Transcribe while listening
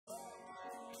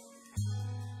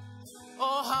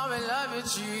how I love you,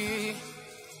 G.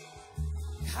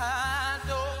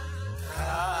 Kado,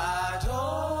 Kado.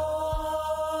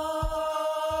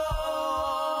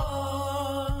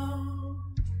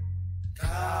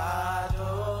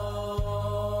 Kado.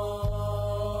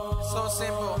 So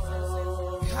simple.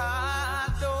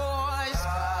 Kado.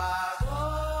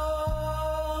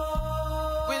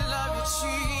 We love you,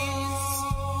 Jesus.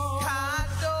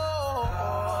 Kado.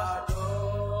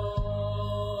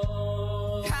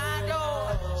 Kado.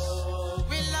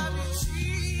 We love you,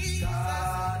 Jesus.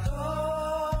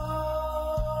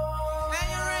 And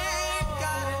you reign,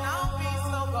 God, and I'll be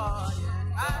so God.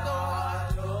 Kado.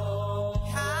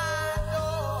 Kado.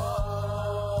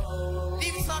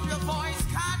 Lift up your voice,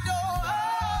 Kado.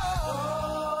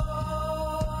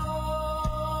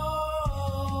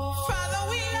 Father,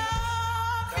 we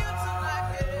love you tonight.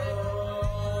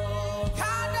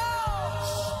 Kado.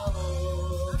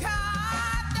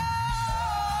 Kado.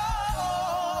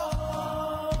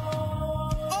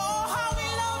 Oh, how we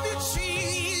love you,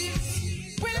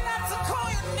 Jesus. We love to call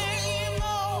your name,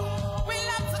 oh. We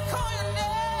love to call your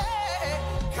name.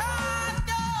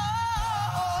 Kado.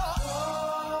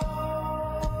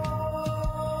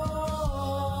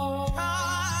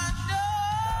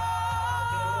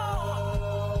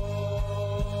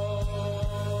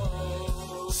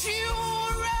 You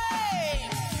reign,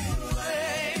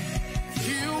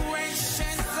 you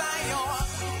ancient Zion.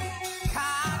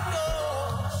 Kado.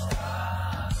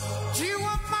 You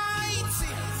are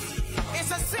mighty.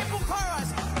 It's a simple chorus.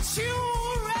 You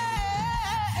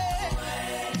reign,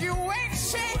 you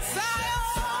ancient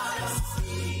Zion.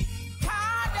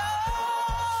 Kado.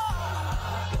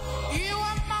 You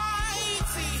are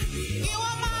mighty. You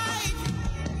are mighty.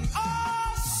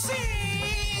 Oh,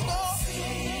 sing, oh,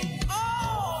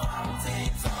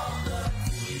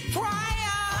 cry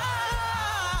out.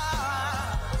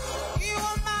 You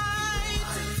are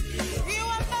mighty. You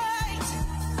are mighty.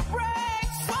 Break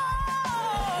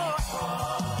forth.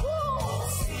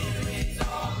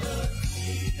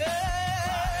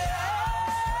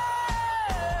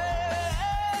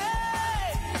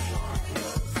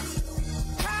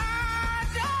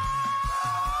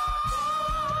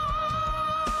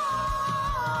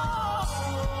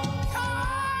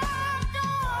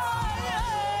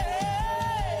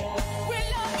 We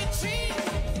love you,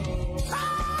 Jesus.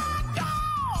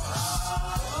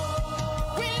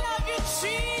 We love you,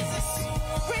 Jesus.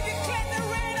 We declare the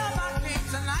reign of our King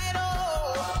tonight, oh.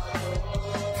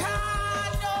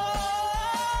 Kado.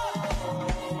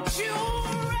 You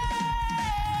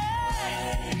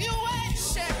reign. You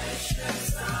ancient.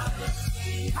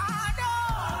 Kado.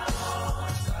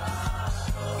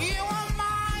 You are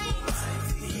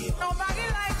mighty. Nobody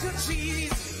like you,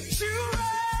 Jesus. You reign.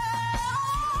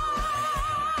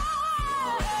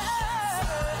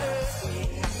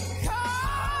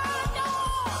 Kado.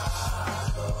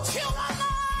 You are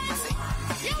mighty.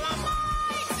 You are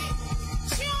mighty.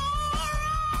 You reign.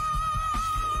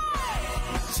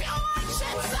 You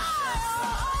ancient Zion.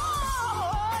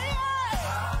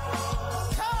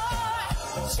 Yeah.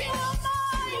 God. You are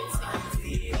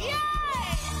mighty. Yeah. You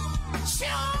reign.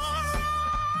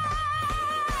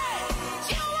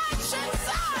 You ancient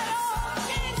Zion.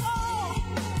 King of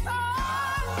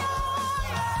God.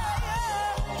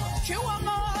 Yeah. You are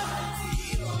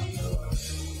mighty.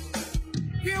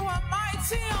 You are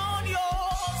mighty on your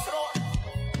throne.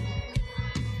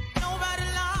 Nobody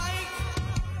like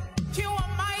you. Are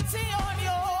mighty on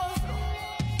your throne.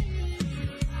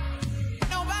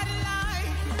 Nobody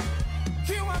like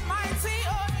you. Are mighty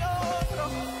on your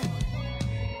throne.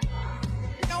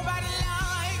 Nobody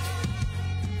like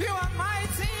you. Are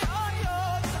mighty on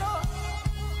your throne.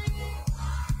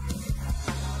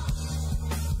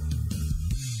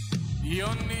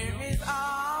 Your name is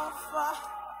Alpha,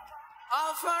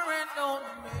 Alpha and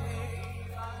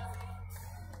Omega.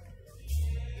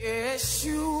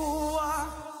 Yeshua,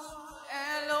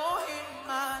 Elohim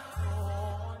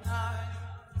Adonai.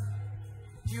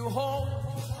 You hold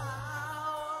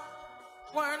power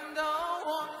when no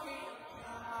one can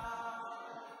power.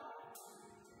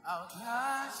 Our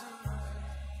God, you reign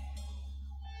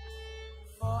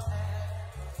forever.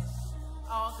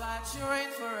 Our God, you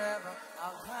reign forever.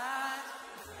 Our God,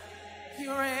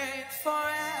 you reign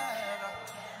forever.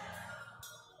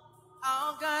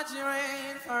 Our God, you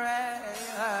reign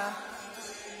forever.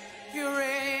 You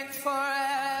reign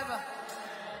forever.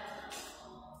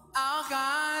 Our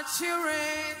God, you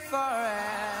reign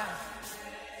forever.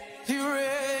 You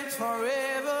reign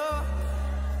forever.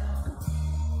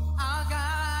 Our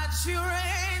God, you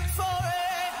reign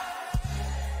forever.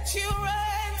 You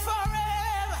reign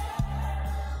forever.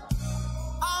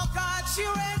 Our God, you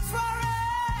reign forever.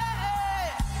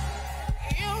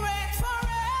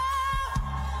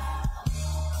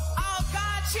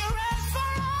 You reign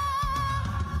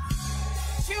forever.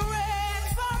 You reign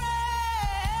forever.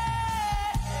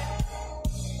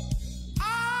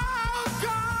 Our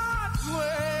God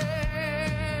reigns.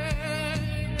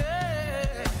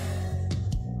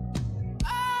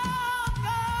 Our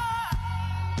God.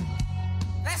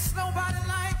 There's nobody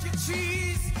like you,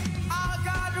 Jesus. Our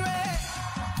God reigns.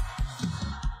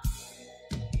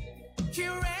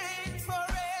 You reign forever.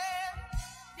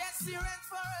 Yes, you reign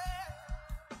forever.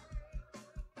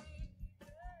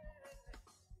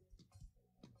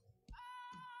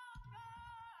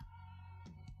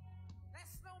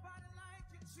 There's nobody like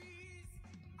you, Jesus.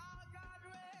 Our God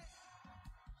reigns.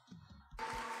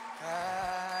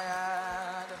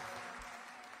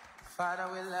 Father,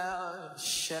 we love you.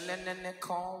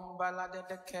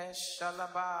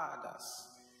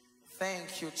 Thank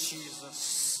you, Jesus.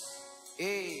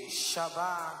 Hey,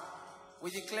 Shabbat.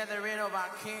 We declare the reign of our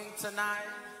King tonight.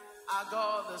 Our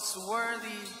God is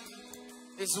worthy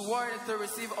to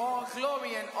receive all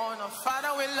glory and honor.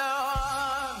 Father, we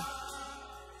love.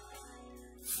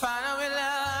 Father, we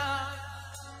love.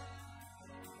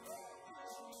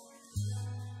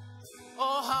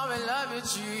 Oh, how we love you,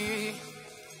 Jesus.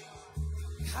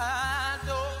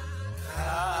 Adore,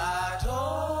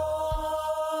 adore.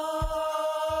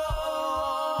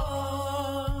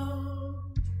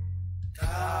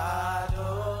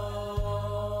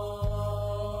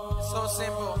 So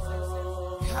simple.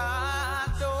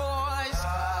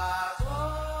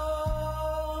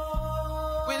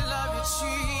 We love you,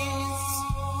 Jesus.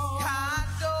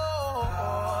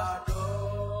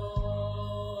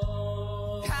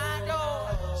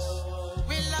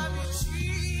 We love you, Jesus.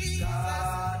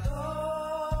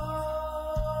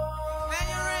 May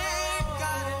you reign,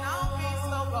 God, in our midst,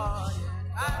 oh God.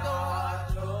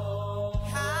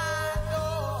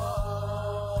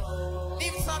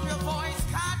 Lift up your voice,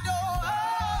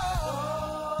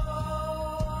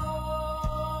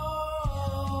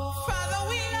 Father,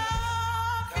 we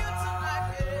love you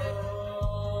tonight.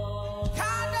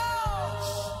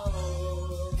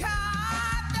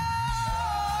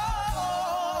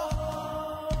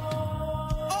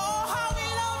 Oh, how we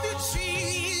love you,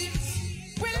 Jesus.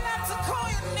 We love to call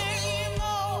your name,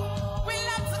 oh. We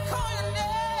love to call your name.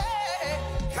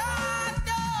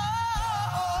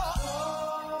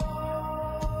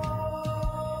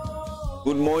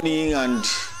 Good morning, and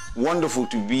wonderful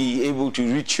to be able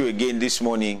to reach you again this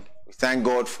morning. We thank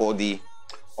God for the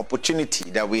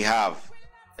opportunity that we have,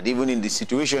 that even in the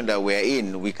situation that we're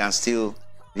in, we can still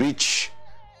reach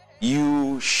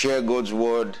you, share God's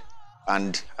word,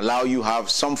 and allow you have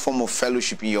some form of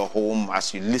fellowship in your home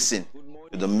as you listen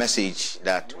to the message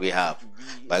that we have.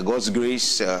 By God's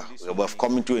grace, we have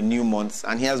come into a new month,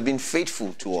 and He has been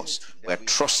faithful to us. We're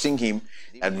trusting Him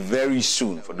that very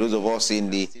soon, for those of us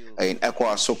in ECWA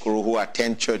Asokoro who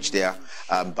attend church there,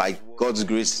 by God's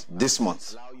grace, this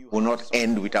month will not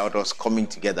end without us coming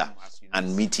together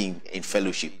and meeting in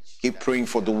fellowship. Keep praying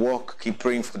for the work, keep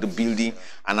praying for the building,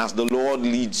 and as the Lord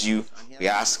leads you, we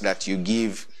ask that you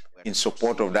give in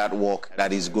support of that work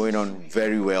that is going on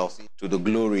very well, to the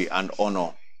glory and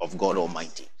honor of God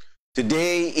Almighty.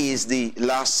 Today is the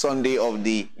last Sunday of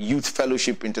the Youth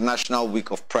Fellowship International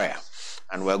Week of Prayer,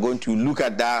 and we're going to look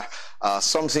at that,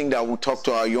 something that will talk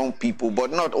to our young people,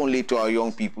 but not only to our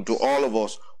young people, to all of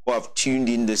us who have tuned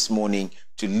in this morning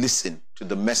to listen to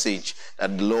the message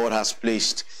that the Lord has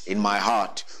placed in my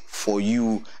heart for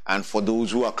you and for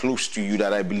those who are close to you,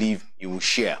 that I believe you will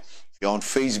share. If you're on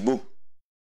Facebook,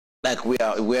 like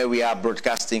where we are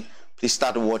broadcasting, please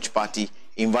start a watch party.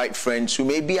 Invite friends who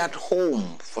may be at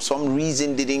home for some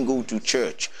reason they didn't go to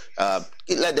church.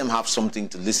 Let them have something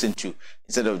to listen to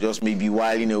instead of just maybe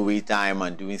whiling away time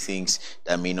and doing things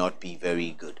that may not be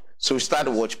very good. So start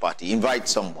a watch party, invite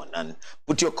someone, and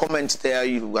put your comments there.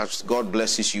 As God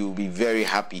blesses you, will be very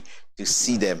happy to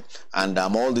see them. And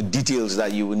all the details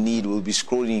that you will need will be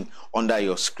scrolling under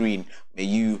your screen. May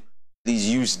you please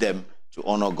use them to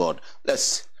honor God.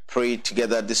 Let's pray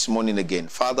together this morning again.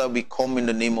 Father, we come in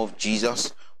the name of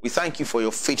Jesus. We thank you for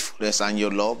your faithfulness and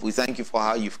your love. We thank you for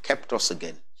how you've kept us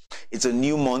again. It's a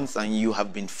new month and you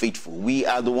have been faithful. We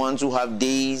are the ones who have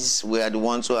days. We are the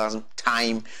ones who have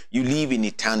time. You live in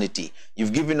eternity.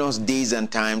 You've given us days and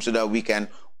time so that we can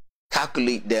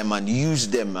calculate them and use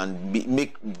them and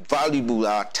make valuable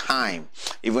our time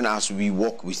even as we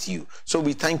walk with you. So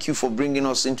we thank you for bringing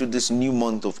us into this new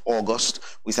month of August.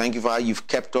 We thank you for how you've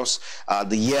kept us.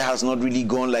 The year has not really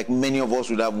gone like many of us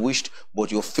would have wished,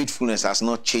 but your faithfulness has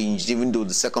not changed, even though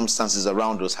the circumstances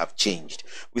around us have changed.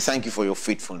 We thank you for your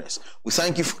faithfulness. We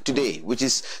thank you for today, which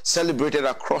is celebrated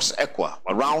across ECWA,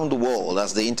 around the world,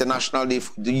 as the International Day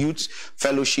for the Youth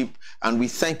Fellowship. And we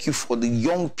thank you for the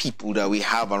young people that we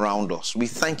have around us. We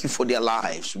thank you for their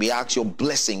lives. We ask your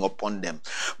blessing upon them.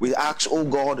 We ask, oh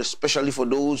God, especially for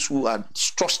those who are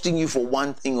trusting you for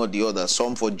one thing or the other,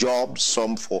 some for jobs,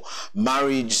 some for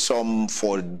marriage, some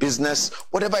for business,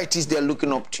 whatever it is they're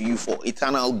looking up to you for.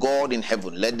 Eternal God in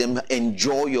heaven, let them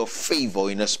enjoy your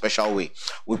favor in a special way.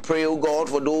 We pray, oh God,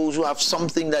 for those who have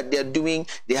something that they're doing,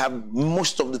 they have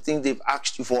most of the things they've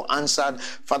asked you for answered.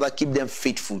 Father, keep them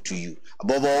faithful to you.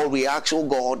 Above all, we ask, oh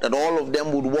God, that all of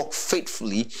them would walk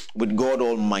faithfully with God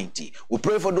Almighty. We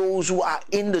pray for those who are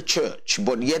in the church,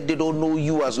 but yet they don't know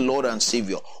you as Lord and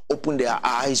Savior. Open their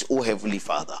eyes, oh Heavenly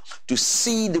Father, to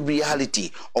see the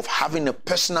reality of having a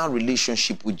personal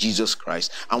relationship with Jesus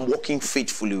Christ and walking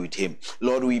faithfully with Him.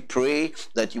 Lord, we pray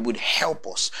that you would help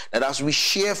us, that as we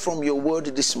share from your word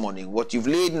this morning, what you've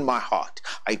laid in my heart,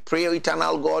 I pray,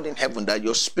 eternal God in heaven, that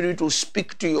your Spirit will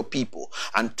speak to your people,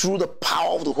 and through the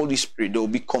power of the Holy Spirit, there will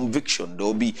be conviction, there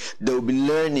will be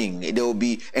learning, there will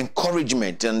be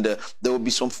encouragement, and there will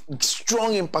be some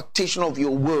strong impactation of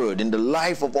your word in the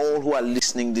life of all who are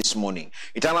listening this morning.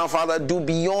 Eternal Father, do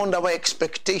beyond our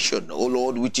expectation, oh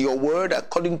Lord, with your word,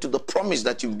 according to the promise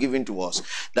that you've given to us,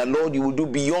 that Lord, you will do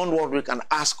beyond what we can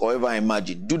ask or ever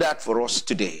imagine. Do that for us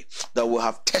today, that we'll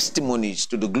have testimonies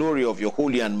to the glory of your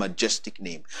holy and majestic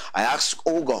name. I ask,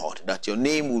 oh God, that your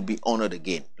name will be honored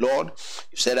again. Lord,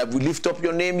 you said that we lift up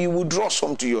your name, you will draw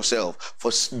some to yourself.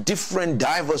 For different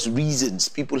diverse reasons,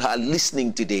 people are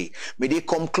listening today. May they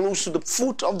come close to the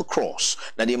foot of the cross,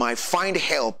 that they might find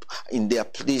help in their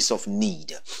place of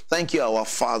need. Thank you, our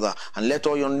Father, and let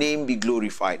all your name be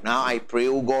glorified. Now I pray,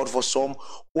 oh God, for some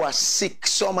who are sick.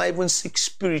 Some are even sick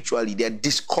spiritually. They are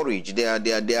discouraged. They are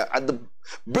at the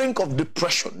brink of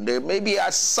depression. They may be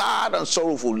as sad and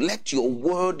sorrowful. Let your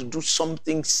word do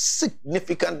something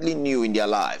significantly new in their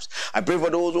lives. I pray for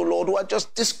those, oh Lord, who are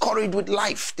just discouraged with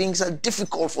life. Things are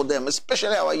difficult for them,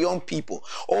 especially our young people.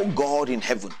 Oh God in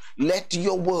heaven, let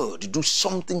your word do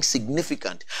something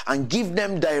significant and give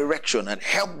them direction and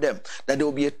help them, that there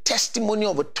will be a testimony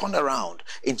of a turnaround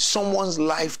in someone's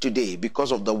life today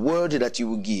because of the word that you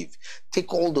will give.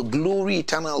 Take all the glory,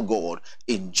 eternal God.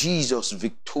 In Jesus'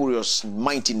 victorious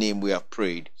mighty name we have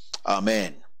prayed.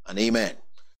 Amen and amen.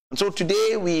 And so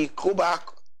today we go back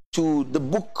to the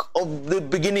book of the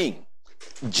beginning,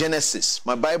 Genesis.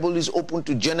 My Bible is open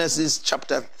to Genesis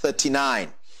chapter 39.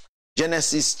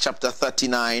 Genesis chapter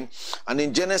 39. And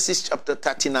in Genesis chapter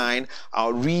 39,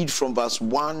 I'll read from verse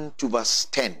 1 to verse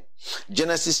 10.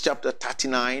 Genesis chapter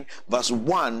 39, verse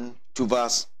 1 to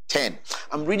verse 10.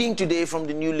 I'm reading today from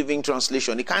the New Living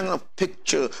Translation. It kind of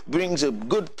brings a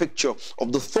good picture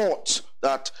of the thoughts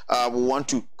that we want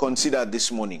to consider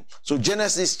this morning. So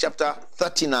Genesis chapter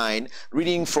 39,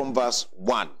 reading from verse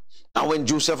 1. Now when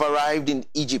Joseph arrived in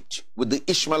Egypt with the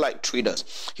Ishmaelite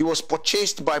traders, he was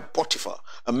purchased by Potiphar,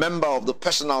 a member of the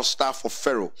personal staff of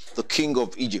Pharaoh, the king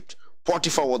of Egypt.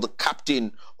 Potiphar was the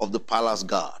captain of the palace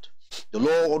guard. The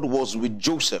Lord was with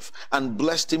Joseph and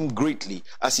blessed him greatly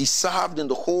as he served in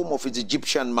the home of his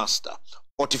Egyptian master.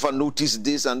 Potiphar noticed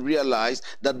this and realized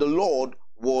that the Lord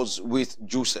was with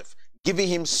Joseph, giving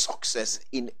him success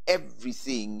in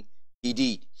everything he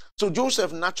did. So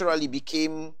Joseph naturally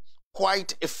became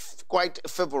quite a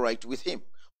favorite with him.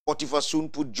 Potiphar soon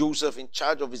put Joseph in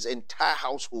charge of his entire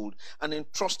household and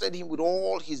entrusted him with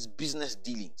all his business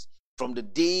dealings. From the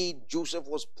day Joseph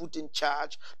was put in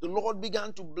charge, the Lord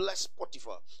began to bless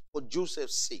Potiphar for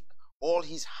Joseph's sake. All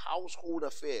his household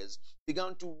affairs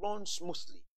began to run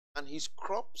smoothly, and his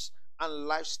crops and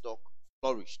livestock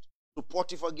flourished. So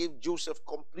Potiphar gave Joseph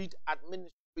complete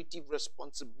administrative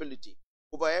responsibility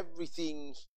over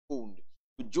everything he owned.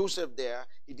 With Joseph there,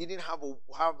 he didn't have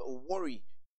a worry in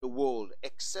the world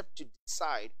except to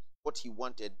decide what he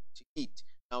wanted to eat.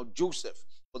 Now Joseph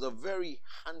was a very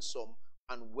handsome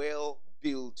and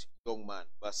well-built young man.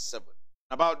 Verse 7.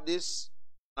 About this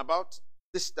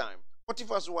time,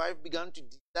 Potiphar's wife began to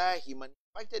desire him and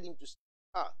invited him to stay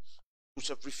with her.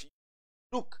 Joseph refused.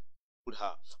 Look, told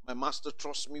her, my master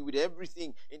trusts me with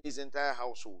everything in his entire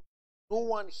household. No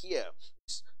one here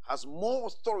has more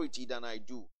authority than I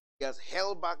do. He has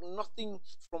held back nothing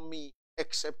from me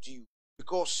except you,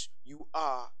 because you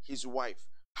are his wife.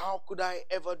 How could I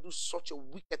ever do such a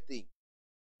wicked thing?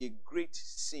 a great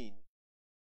sin.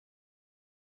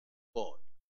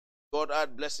 God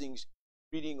had blessings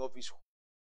reading of his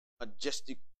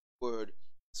majestic word,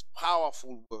 his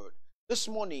powerful word. This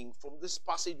morning, from this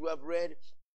passage we have read,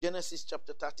 Genesis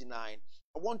chapter 39,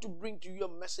 I want to bring to you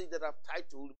a message that I've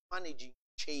titled Managing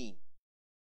Change.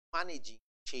 Managing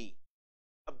change.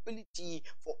 Ability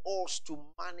for us to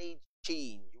manage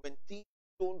change. When things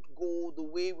don't go the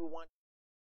way we want,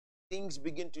 things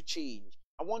begin to change.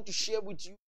 I want to share with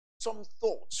you some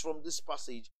thoughts from this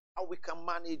passage, how we can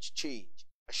manage change.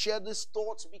 I share these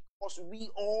thoughts because we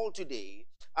all today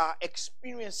are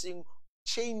experiencing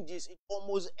changes in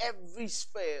almost every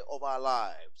sphere of our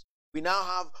lives. We now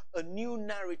have a new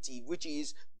narrative, which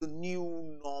is the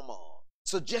new normal,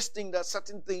 suggesting that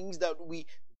certain things that we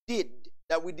did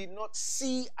not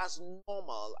see as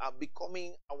normal are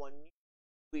becoming our new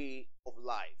way of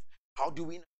life. How do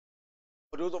we know?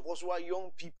 For those of us who are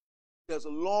young people, there's a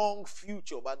long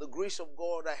future by the grace of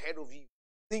God ahead of you.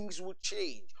 Things will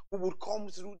change. We will come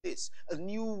through this. A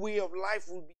new way of life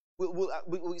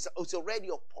it's already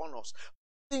upon us.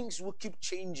 Things will keep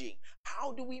changing.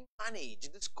 How do we manage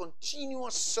this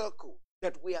continuous circle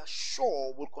that we are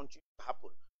sure will continue to happen?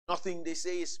 Nothing, they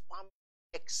say, is permanent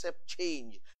except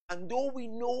change. And though we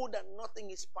know that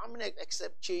nothing is permanent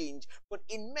except change, but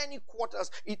in many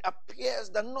quarters it appears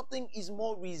that nothing is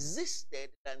more resisted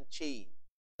than change.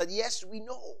 That yes, we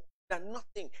know that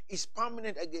nothing is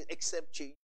permanent except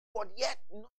change, but yet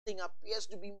nothing appears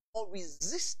to be more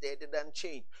resisted than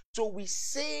change. So we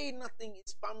say nothing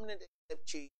is permanent except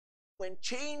change. When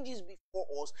change is before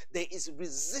us, there is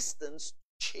resistance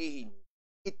to change.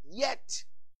 It yet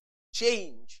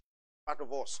change part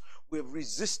of us. We have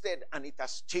resisted and it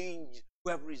has changed.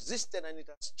 We have resisted and it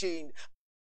has changed.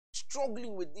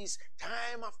 Struggling with this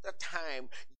time after time,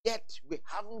 yet we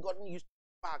haven't gotten used to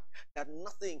the fact that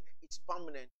nothing is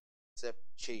permanent except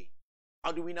change.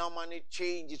 How do we now manage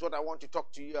change is what I want to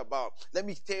talk to you about. Let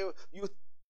me tell you a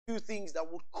few things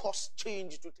that would cause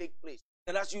change to take place.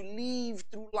 That as you live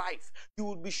through life, you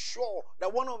will be sure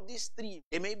that one of these three,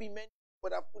 there may be many,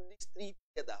 but I've put these three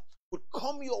together, would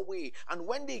come your way. And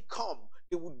when they come,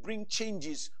 they would bring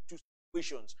changes to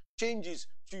situations, changes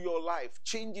to your life,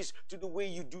 changes to the way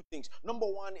you do things. Number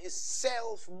one is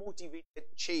self-motivated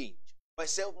change. By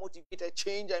self-motivated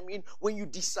change, I mean when you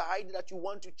decide that you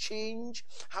want to change,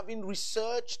 having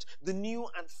researched the new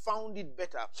and found it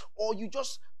better, or you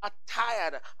just are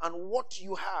tired and what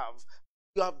you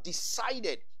have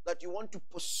decided that you want to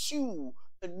pursue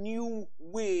a new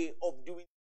way of doing.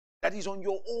 That is on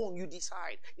your own. You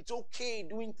decide it's okay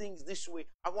doing things this way.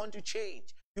 I want to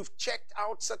change. You've checked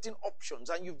out certain options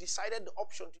and you've decided the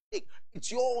option to take. It's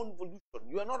your own volition.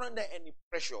 You are not under any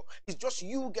pressure. It's just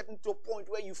you getting to a point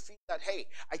where you feel that, hey,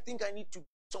 I think I need to do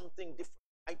something different.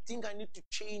 I think I need to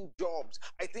change jobs.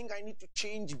 I think I need to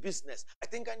change business. I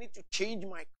think I need to change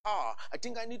my car. I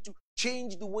think I need to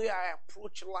change the way I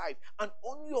approach life. And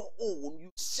on your own, you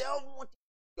self-motivate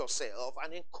yourself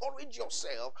and encourage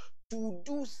yourself to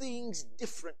do things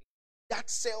differently. That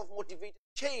self-motivated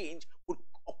change would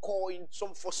occur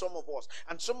for some of us.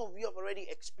 And some of you have already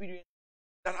experienced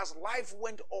that as life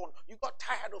went on, you got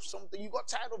tired of something, you got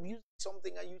tired of using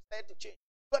something and you decided to change.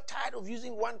 You got tired of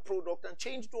using one product and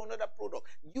changed to another product.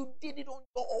 You did it on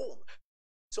your own.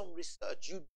 Some research,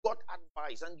 you got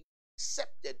advice and you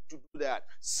accepted to do that.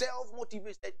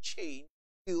 Self-motivated change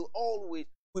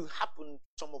will happen to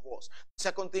some of us.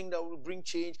 Second thing that will bring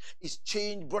change is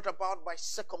change brought about by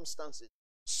circumstances.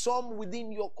 Some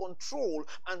within your control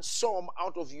and some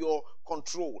out of your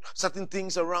control. Certain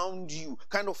things around you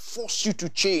kind of force you to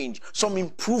change. Some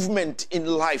improvement in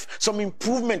life, some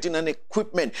improvement in an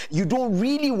equipment. You don't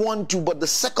really want to, but the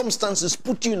circumstances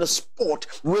put you in a spot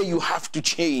where you have to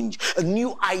change. A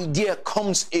new idea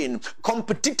comes in.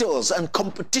 Competitors and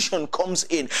competition comes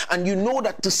in. And you know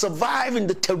that to survive in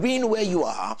the terrain where you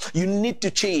are, you need to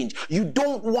change. You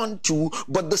don't want to,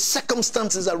 but the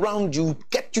circumstances around you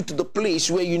get you to the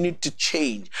place where you need to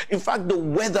change. In fact, the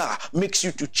weather makes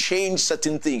you to change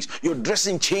certain things. Your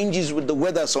dressing changes with the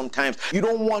weather sometimes. You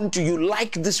don't want to, you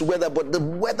like this weather, but the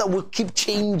weather will keep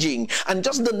changing. And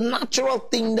just the natural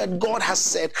thing that God has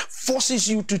said forces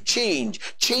you to change.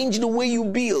 Change the way you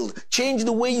build. Change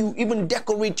the way you even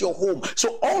decorate your home.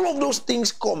 So all of those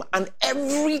things come, and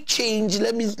every change,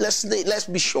 let's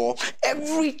be sure,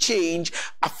 every change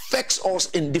affects us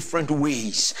in different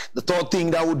ways. The third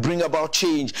thing that would bring about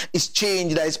change is change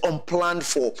change that is unplanned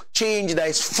for, change that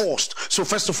is forced. So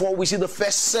first of all, we see the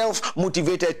first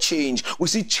self-motivated change. We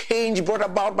see change brought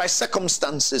about by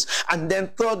circumstances. And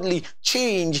then thirdly,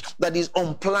 change that is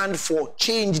unplanned for,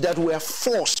 change that we are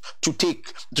forced to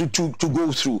take, to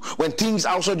go through. When things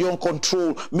outside your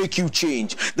control make you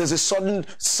change, there's a sudden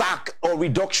sack or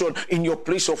reduction in your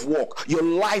place of work. Your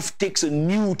life takes a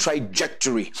new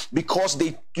trajectory because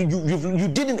you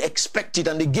didn't expect it,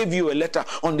 and they gave you a letter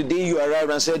on the day you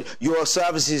arrived and said your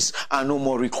services are no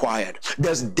more required.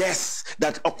 There's death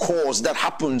that occurs, that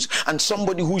happens, and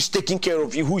somebody who is taking care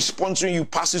of you, who is sponsoring you,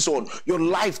 passes on. Your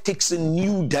life takes a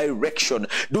new direction.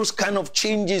 Those kind of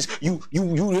changes, you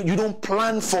don't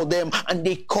plan for them, and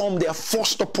they come, they are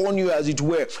forced upon you, as it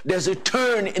were. There's a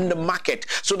turn in the market,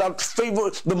 so that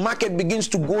the market begins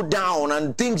to go down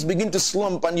and things begin to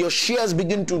slump and your shares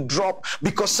begin to drop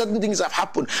because certain things have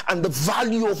happened, and the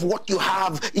value of what you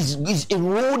have is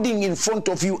eroding in front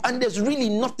of you, and there's really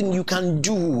nothing you can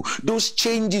do. Those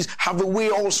changes have a way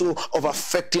also of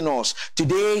affecting us.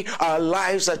 Today, our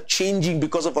lives are changing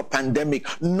because of a pandemic.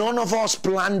 None of us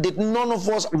planned it. None of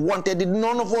us wanted it.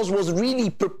 None of us was really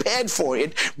prepared for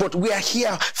it, but we are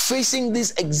here facing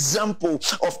this example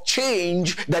of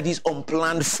change that is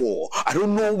unplanned for. I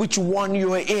don't know which one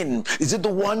you are in. Is it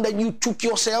the one that you took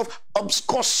yourself? Of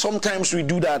course, sometimes we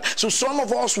do that. So some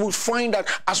of us will find that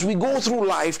as we go through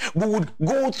life, we would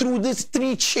go through these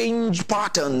three change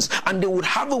patterns, and they would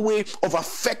have a way of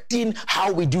affecting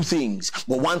how we do things.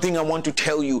 But one thing I want to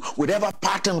tell you, whatever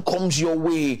pattern comes your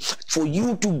way, for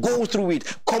you to go through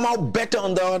it, come out better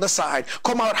on the other side,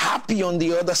 come out happy on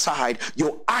the other side,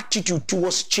 your attitude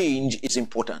towards change is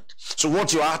important. So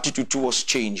what's your attitude towards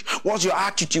change? What's your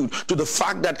attitude to the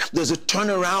fact that there's a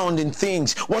turnaround in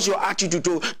things? What's your attitude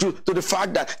to the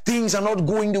fact that things are not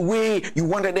going the way you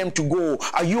wanted them to go?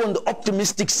 Are you on the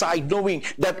optimistic side, knowing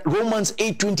that Romans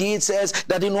 8:28 says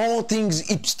that in all things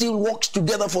it still works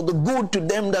together for the good to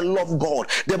them that love God?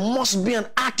 There must be an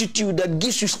attitude that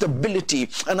gives you stability,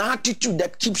 an attitude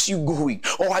that keeps you going.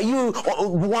 Or are you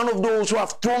one of those who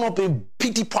have thrown up a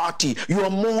pity party? You are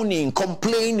mourning,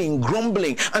 complaining,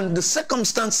 grumbling, and the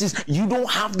circumstances, you don't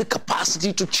have the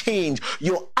capacity to change.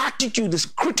 Your attitude is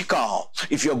critical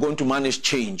if you're going to manage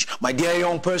change. My dear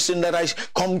young person that I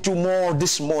come to more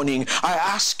this morning, I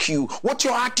ask you, what's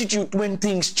your attitude when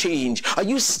things change? Are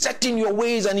you set in your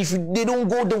ways, and if they don't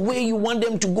go the way you want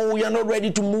them to go, you're not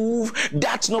ready to move?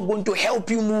 That's not going to help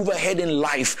you move ahead in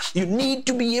life. You need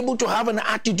to be able to have an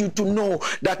attitude to know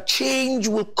that change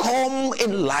will come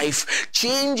in life.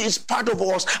 Change is part of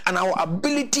us, and our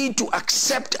ability to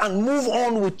accept and move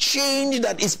on with change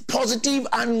that is positive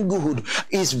and good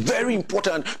is very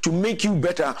important to make you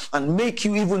better and make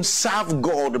you even serve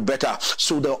God better.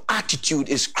 So the attitude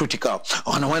is critical.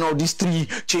 And when all these three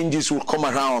changes will come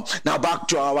around, now back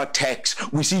to our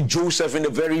text, we see Joseph in a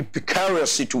very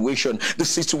precarious situation. The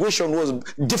situation was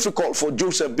difficult for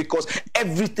Joseph because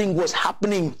everything was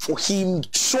happening for him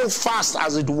so fast,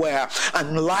 as it were,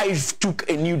 and life took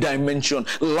a new dimension.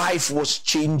 Life was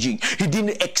changing. He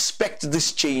didn't expect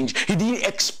this change. He didn't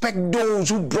expect those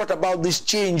who brought about this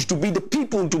change to be the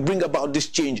people to bring about this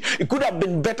change. It could have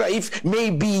been better if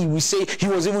maybe we say he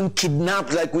was even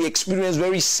kidnapped, like we experience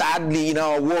very sadly in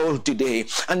our world today.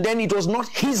 And then it was not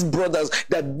his brothers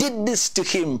that did this to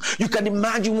him. You can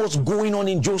imagine what's going on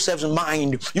in Joseph's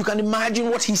mind. You can imagine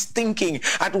what he's thinking.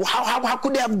 How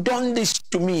could they have done this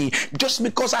to me? Just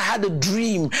because I had a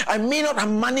dream. I may not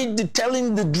have managed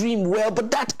telling the dream well,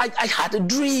 but that I had a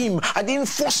dream. I didn't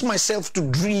force myself to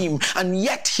dream. And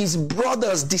yet his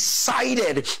brothers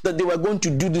decided that they were going to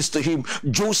do this to him.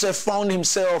 Joseph found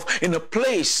himself in a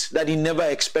place that he never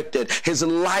expected. His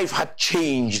life had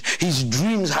changed. His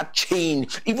dreams had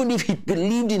changed. Even if he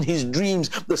believed in his dreams,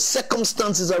 the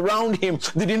circumstances around him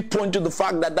didn't point to the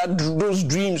fact that those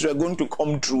dreams were going to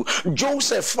come true.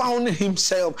 Joseph found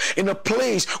himself in a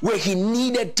place where he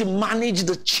needed to manage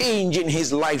the change in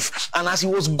his life. And as he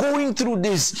was going through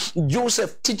this,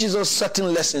 Joseph teaches us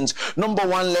certain lessons. Number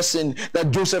one lesson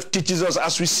that Joseph teaches us,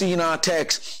 as we see in our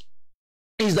text,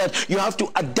 is that you have to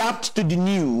adapt to the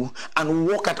new and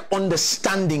walk at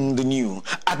understanding the new.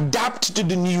 Adapt to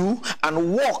the new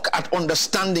and walk at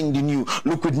understanding the new.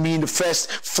 Look with me in the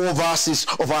first 4 verses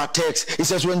of our text. It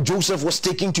says, when Joseph was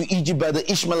taken to Egypt by the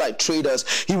Ishmaelite traders,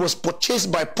 he was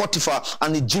purchased by Potiphar,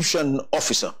 an Egyptian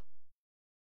officer.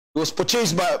 He was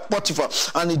purchased by Potiphar,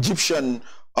 an Egyptian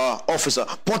officer.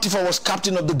 Potiphar was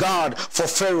captain of the guard for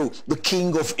Pharaoh, the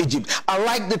king of Egypt. I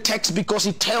like the text because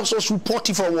it tells us who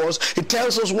Potiphar was. It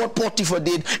tells us what Potiphar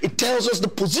did. It tells us the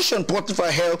position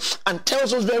Potiphar held, and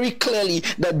tells us very clearly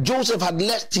that Joseph had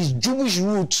left his Jewish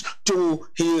roots to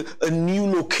a new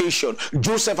location.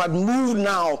 Joseph had moved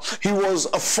now. He was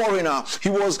a foreigner. He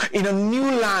was in a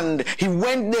new land. He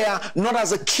went there not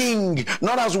as a king,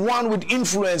 not as one with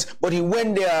influence, but he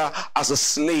went there as a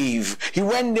slave. He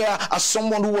went there as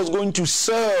someone who was going to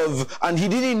serve, and he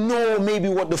didn't know maybe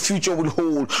what the future would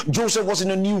hold. Joseph was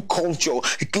in a new culture.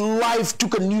 Life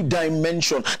took a new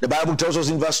dimension. The Bible tells us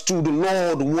in verse 2, the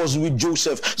Lord was with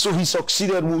Joseph, so he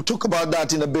succeeded. We'll talk about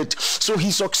that in a bit. So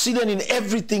he succeeded in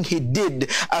everything he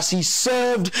did as he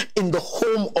served in the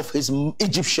home of his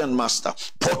Egyptian master.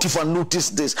 Potiphar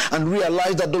noticed this and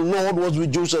realized that the Lord was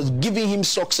with Joseph, giving him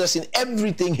success in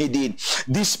everything he did.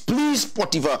 This pleased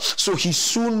Potiphar, so he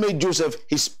soon made Joseph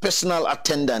his personal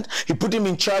attendant. He put him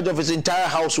in charge of his entire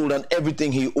household and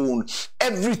everything he owned.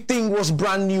 Everything was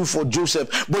brand new for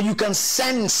Joseph, but you can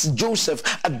sense Joseph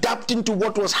adapting to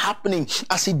what was happening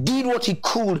as he did what he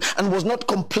could and was not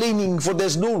complaining, for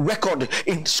there's no record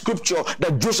in scripture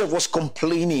that Joseph was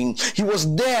complaining. He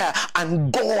was there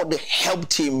and God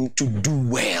helped him to do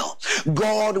well.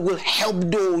 God will help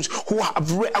those who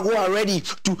are ready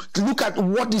to look at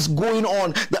what is going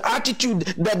on, the attitude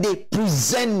that they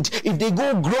present. If they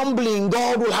go grumbling,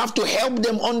 God will have to help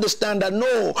them understand that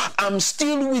no, I'm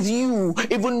still with you,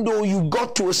 even though you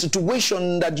got to a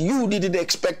situation that you didn't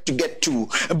expect to get to.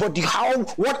 But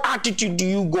what attitude do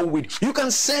you go with? You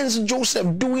can sense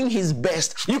Joseph doing his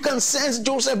best. You can sense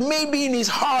Joseph, maybe in his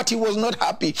heart he was not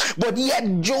happy, but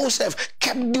yet Joseph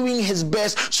kept doing his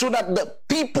best so that the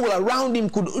people around him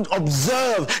could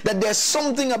observe that there's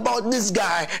something about this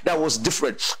guy that was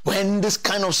different. When this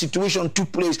kind of situation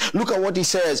took place, look at what he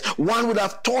says. One would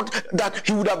have thought that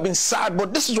he would have been sad,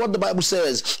 but this is what the Bible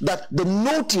says, that the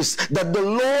notice that the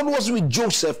Lord was with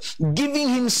Joseph, giving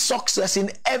him success in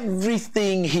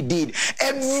everything he did.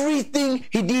 Everything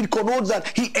he did connotes that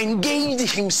he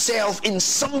engaged himself in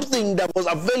something that was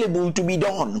available to be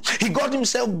done. He got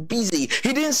himself busy.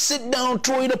 He didn't sit down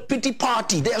throwing a pity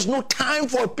party. There's no time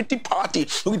for a pity party.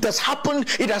 It has happened.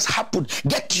 It has happened.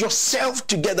 Get yourself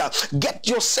together. Get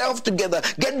yourself together.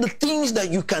 Get the things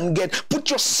that you can get. Put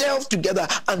yourself together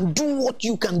and do what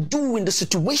you can do in the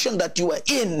situation that you are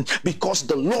in, because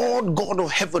the Lord God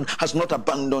of heaven has not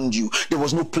abandoned you. There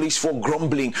was no place for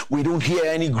grumbling. We don't hear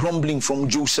any grumbling from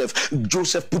Joseph.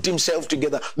 Joseph put himself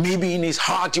together. Maybe in his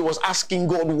heart he was asking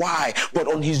God why, but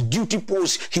on his duty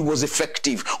post he was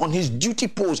effective. On his duty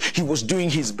post he was doing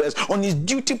his best. On his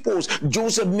duty post,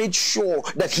 Joseph made sure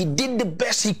that he did the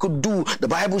best he could do. The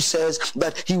Bible says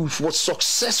that he was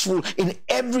successful in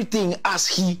everything as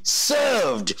he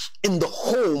served in the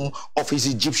home of his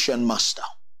Egyptian master.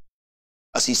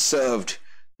 As he served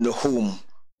in the home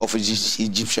of his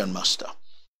Egyptian master.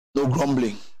 No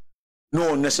grumbling.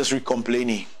 No unnecessary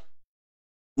complaining.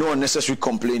 No unnecessary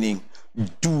complaining.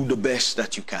 Do the best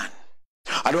that you can.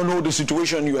 I don't know the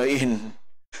situation you are in.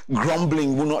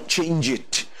 Grumbling will not change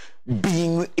it.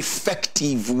 Being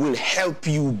effective will help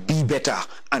you be better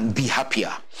and be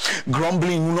happier.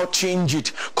 Grumbling will not change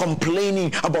it.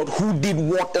 Complaining about who did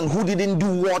what and who didn't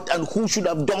do what and who should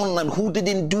have done and who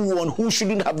didn't do and who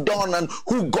shouldn't have done and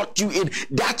who got you in,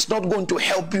 that's not going to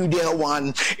help you, dear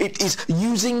one. It is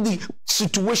using the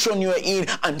situation you're in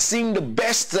and seeing the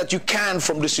best that you can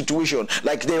from the situation.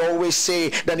 Like they always say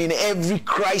that in every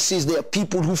crisis there are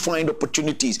people who find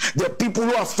opportunities. There are people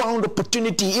who have found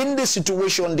opportunity in this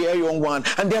situation, dear young one,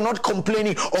 and they're not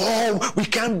complaining, oh, we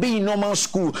can't be in normal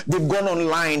school. They've gone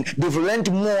online. They've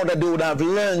learned more than they would have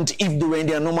learned if they were in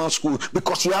their normal school,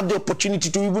 because you have the opportunity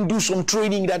to even do some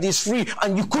training that is free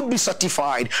and you could be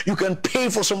certified. You can pay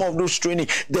for some of those training.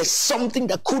 There's something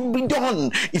that could be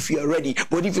done if you're ready.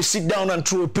 But if you sit down and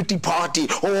throw a pity party,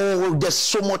 oh, there's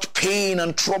so much pain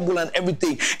and trouble and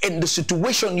everything in the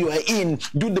situation you are in,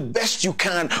 do the best you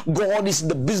can. God is in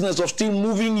the business of still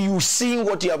moving you, seeing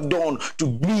what you have done to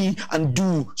be and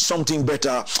do something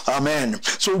better. Amen.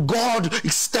 So God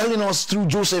is telling us through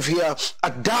Joseph here,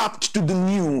 adapt to the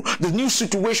new. The new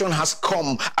situation has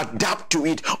come. Adapt to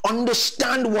it.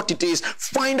 Understand what it is.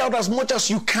 Find out as much as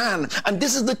you can. And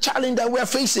this is the challenge that we're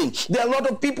facing. There are a lot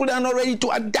of people that are not ready to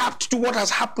adapt to what has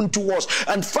happened to us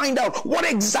and find out what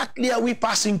exactly are we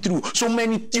passing through. So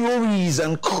many theories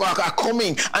are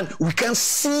coming and we can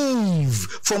sieve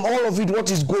from all of it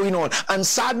what is going on. And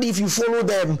sadly, if you follow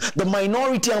them, the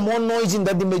minority minority are more noisy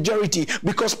than the majority,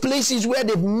 because places where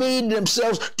they've made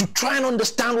themselves to try and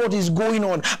understand what is going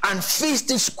on and face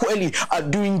it squarely are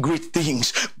doing great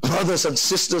things. Brothers and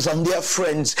sisters and their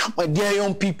friends, my dear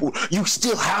young people, you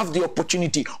still have the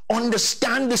opportunity.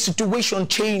 Understand the situation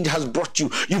change has brought you.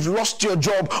 You've lost your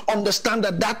job. Understand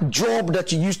that that job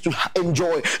that you used to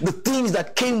enjoy, the things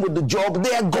that came with the job,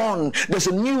 they are gone. There's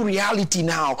a new reality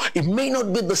now. It may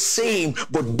not be the same,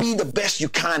 but be the best you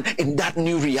can in that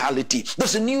new reality.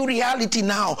 There's a new reality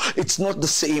now. It's not the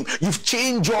same. You've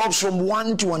changed jobs from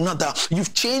one to another.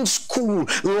 You've changed school.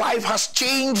 Life has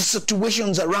changed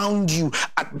situations around you.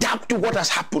 Adapt to what has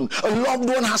happened. A loved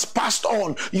one has passed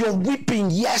on. You're weeping.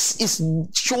 Yes,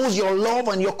 it shows your love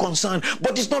and your concern,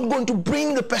 but it's not going to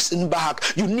bring the person back.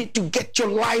 You need to get your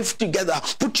life together.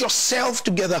 Put yourself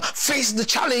together. Face the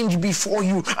challenge before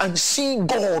you and see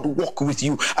God walk with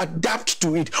you. Adapt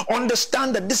to it.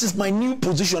 Understand that this is my new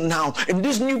position now. In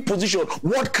this new position,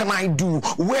 what can I do?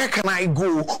 Where can I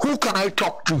go? Who can I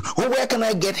talk to? Where can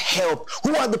I get help?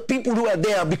 Who are the people who are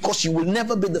there? Because you will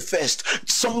never be the first.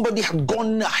 Somebody had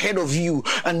gone ahead of you,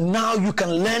 and now you can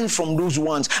learn from those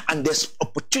ones, and there's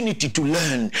opportunity to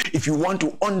learn if you want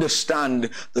to understand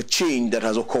the change that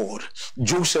has occurred.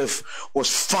 Joseph was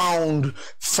found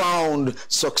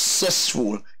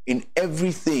successful in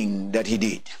everything that he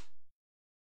did.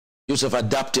 Joseph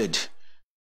adapted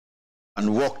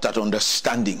and worked at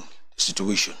understanding the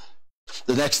situation.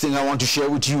 The next thing I want to share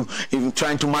with you, if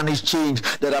trying to manage change,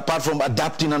 that apart from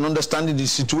adapting and understanding the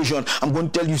situation, I'm going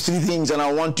to tell you three things, and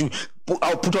I'll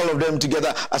put all of them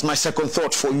together as my second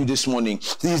thought for you this morning.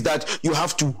 This is that you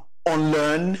have to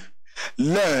unlearn,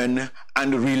 learn,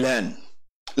 and relearn.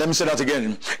 Let me say that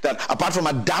again. That apart from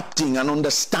adapting and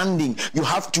understanding, you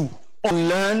have to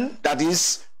unlearn, that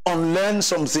is, unlearn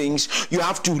some things, you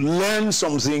have to learn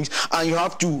some things, and you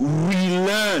have to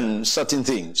relearn certain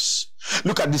things.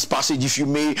 Look at this passage, if you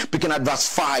may, picking at verse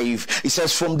 5. It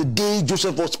says, from the day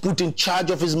Joseph was put in charge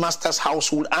of his master's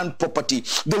household and property,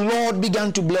 the Lord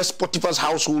began to bless Potiphar's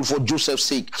household for Joseph's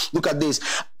sake. Look at this.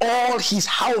 All his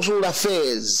household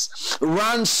affairs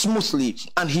ran smoothly,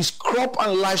 and his crop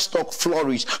and livestock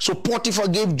flourished. So Potiphar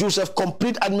gave Joseph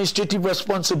complete administrative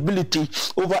responsibility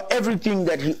over everything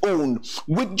that he owned.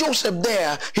 With Joseph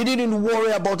there, he didn't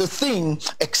worry about a thing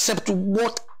except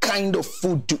what kind of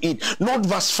food to eat. Not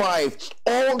verse 5.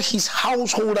 All his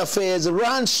household affairs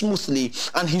ran smoothly,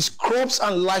 and his crops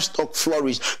and livestock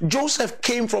flourished. Joseph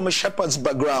came from a shepherd's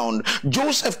background.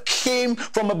 Joseph came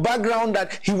from a background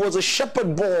that he was a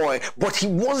shepherd boy, but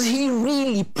was he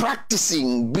really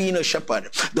practicing being a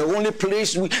shepherd? The only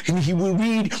place he will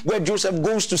read where Joseph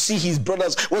goes to see his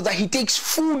brothers was that he takes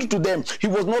food to them. He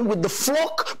was not with the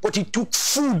flock, but he took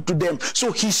food to them.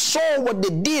 So he saw what they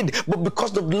did, but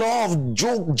because of the love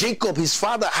Jacob, his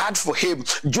father, had for him,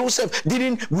 Joseph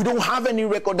we don't have any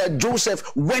record that Joseph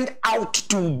went out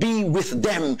to be with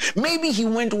them. Maybe he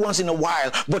went once in a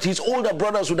while, but his older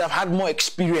brothers would have had more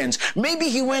experience. Maybe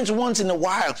he went once in a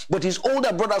while, but his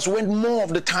older brothers went more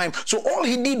of the time. So all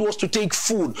he did was to take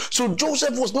food. So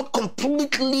Joseph was not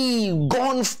completely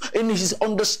gone in his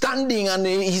understanding and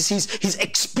his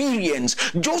experience.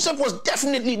 Joseph was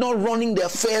definitely not running the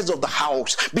affairs of the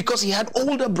house, because he had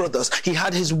older brothers. He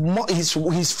had his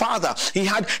father, he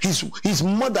had his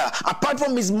mother. Apart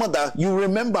from his mother, you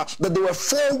remember that there were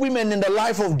 4 women in the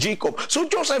life of Jacob. So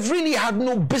Joseph really had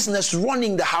no business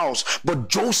running the house, but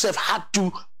Joseph had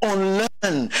to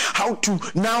unlearn how to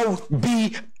now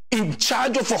be in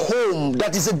charge of a home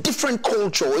that is a different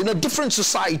culture, in a different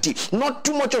society. Not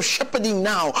too much of shepherding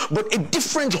now, but a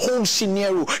different home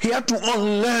scenario. He had to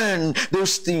unlearn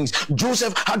those things.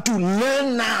 Joseph had to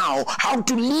learn now how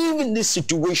to live in this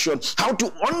situation, how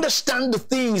to understand the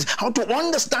things, how to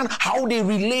understand how they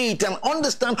relate and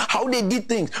understand how they did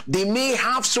things. They may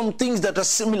have some things that are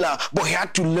similar, but he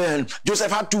had to learn.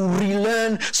 Joseph had to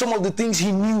relearn some of the things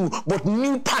he knew, but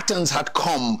new patterns had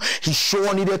come. He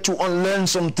sure needed to unlearn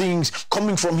some things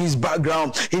coming from his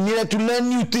background. He needed to learn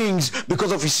new things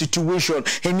because of his situation.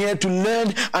 He needed to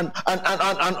learn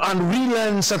and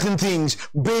relearn certain things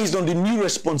based on the new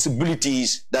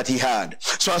responsibilities that he had.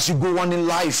 So as you go on in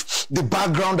life, the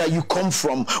background that you come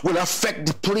from will affect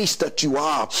the place that you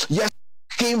are. Yes,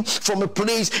 came from a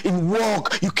place in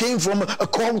work, you came from a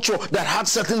culture that had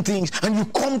certain things, and you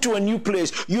come to a new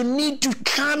place. You need to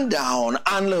calm down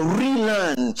and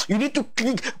relearn. You need to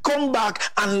come back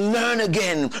and learn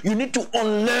again. You need to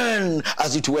unlearn,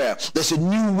 as it were. There's a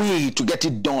new way to get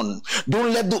it done.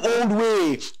 Don't let the old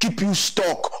way keep you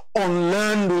stuck.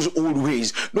 Unlearn those old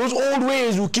ways. Those old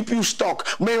ways will keep you stuck.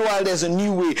 Meanwhile, there's a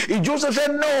new way. If Joseph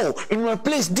said, no, in my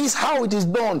place, this is how it is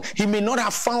done, he may not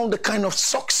have found the kind of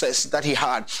success that he had.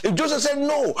 had. If Joseph said,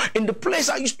 no, in the place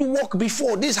I used to walk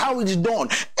before, this is how it is done.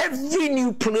 Every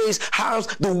new place has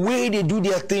the way they do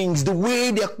their things, the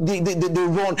way they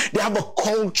run. They have a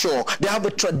culture, they have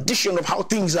a tradition of how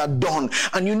things are done.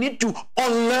 And you need to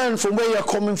unlearn from where you're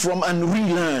coming from and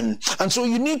relearn. And so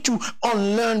you need to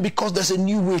unlearn because there's a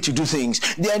new way to do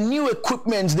things. There are new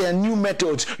equipments, there are new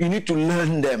methods. You need to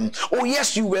learn them. Oh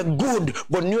yes, you were good,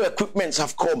 but new equipments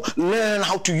have come. Learn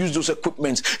how to use those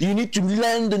equipments. You need to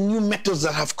learn the new methods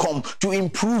that have come to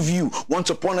improve you. Once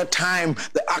upon a time,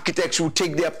 the architects would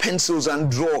take their pencils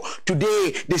and draw.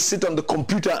 Today, they sit on the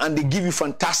computer and they give you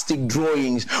fantastic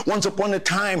drawings. Once upon a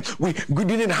time, we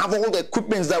didn't have all the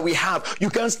equipments that we have. You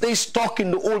can't stay stuck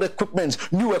in the old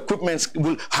equipments. New equipments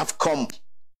will have come.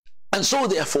 And so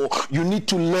therefore, you need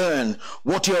to learn.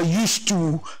 What you're used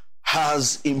to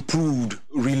has improved.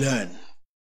 Relearn.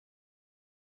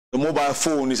 The mobile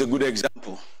phone is a good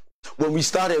example. When we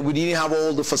started, we didn't have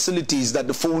all the facilities that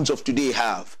the phones of today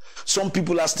have. Some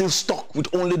people are still stuck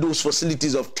with only those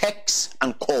facilities of text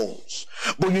and calls.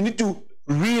 But you need to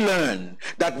relearn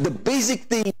that the basic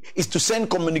thing is to send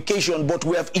communication, but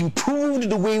we have improved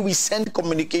the way we send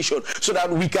communication so that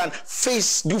we can do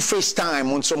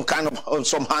FaceTime on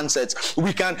some handsets.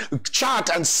 We can chat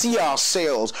and see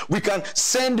ourselves. We can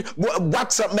send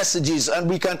WhatsApp messages, and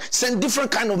we can send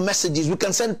different kind of messages. We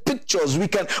can send pictures. We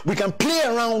can play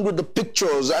around with the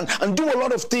pictures and do a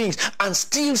lot of things and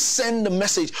still send the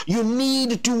message. You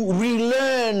need to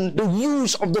relearn the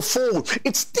use of the phone.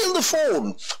 It's still the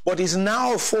phone, but it's now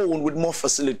a phone with more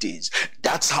facilities.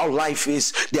 That's how life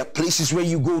is. There are places where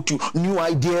you go to, new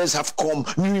ideas have come,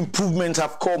 new improvements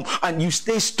have come, and you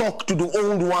stay stuck to the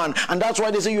old one. And that's why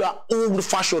they say you are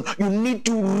old-fashioned. You need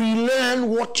to relearn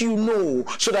what you know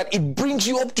so that it brings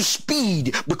you up to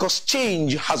speed, because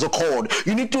change has occurred.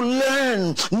 You need to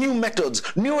learn new methods.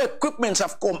 New equipments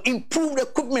have come. Improved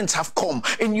equipments have come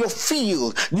in your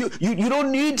field. You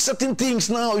don't need certain things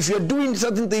now. If you're doing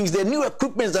certain things, there are new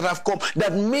equipments that have come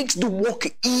that makes the work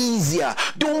easier.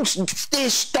 Don't stay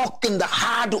stuck in the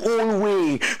hard old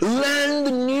way. Learn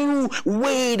the new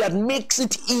way that makes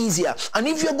it easier. And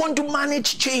if you're going to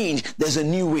manage change, there's a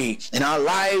new way. In our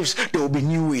lives, there will be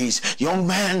new ways. Young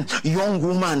man, young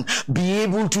woman, be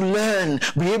able to learn,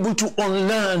 be able to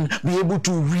unlearn, be able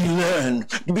to relearn,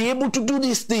 be able to do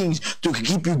these things to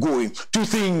keep you going. Two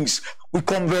things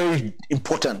become very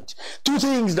important. Two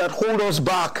things that hold us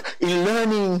back in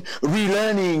learning,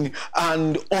 relearning,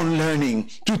 and unlearning.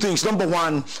 Two things. Number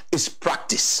one is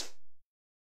practice.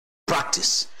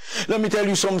 Practice. Let me tell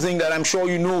you something that I'm sure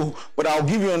you know, but I'll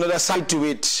give you another side to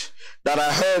it that I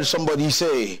heard somebody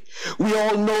say. We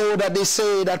all know that they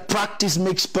say that practice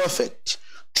makes perfect.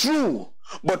 True,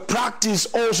 but practice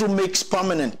also makes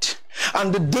permanent.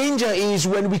 And the danger is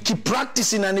when we keep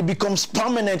practicing and it becomes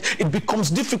permanent, it becomes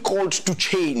difficult to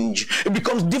change. It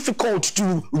becomes difficult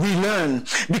to relearn,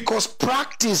 because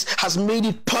practice has made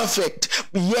it perfect.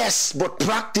 Yes, but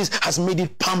practice has made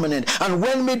it permanent. And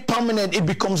when made permanent, it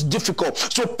becomes difficult.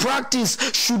 So practice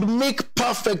should make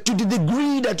perfect to the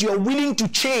degree that you're willing to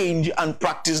change and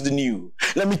practice the new.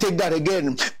 Let me take that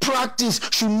again. Practice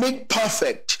should make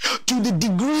perfect to the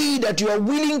degree that you are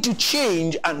willing to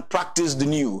change and practice the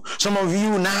new. Some of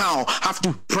you now have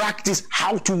to practice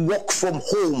how to work from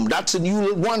home. That's a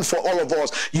new one for all of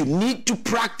us. You need to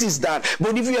practice that.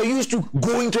 But if you are used to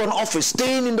going to an office,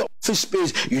 staying in the office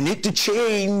space, you need to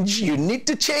change. You need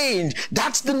to change.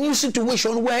 That's the new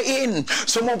situation we're in.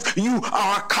 Some of you,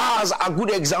 our cars are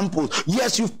good examples.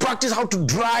 Yes, you've practiced how to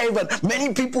drive, and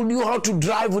many people knew how to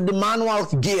drive with the manual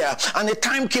gear. And the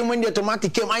time came when the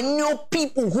automatic came. I know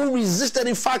people who resisted.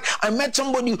 In fact, I met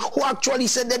somebody who actually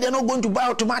said that they're not going to buy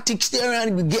automatic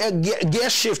steering and gear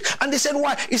shift. And they said,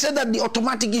 why? He said that the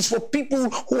automatic is for people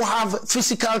who have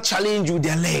physical challenge with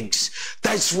their legs.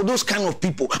 That's for those kind of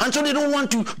people. And so they don't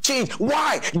want to change.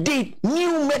 Why? The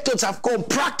new methods have come.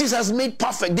 Practice has made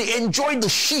perfect. They enjoyed the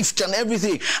shift and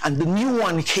everything. And the new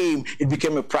one came. It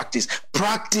became a practice.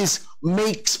 Practice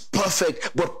makes perfect,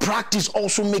 but practice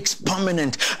also makes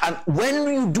permanent. And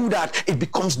when you do that, it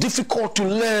becomes difficult to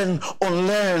learn,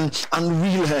 unlearn, and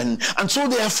relearn. And so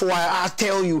therefore, I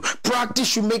tell you, practice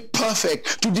should make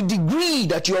perfect to the degree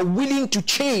that you are willing to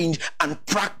change and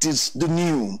practice the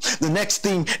new. The next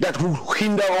thing that will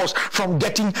hinder us from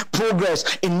getting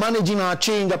progress in managing our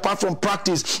change, apart from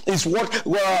practice, is what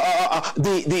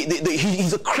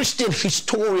he's a Christian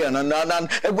historian and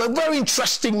a very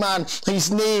interesting man. His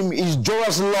name is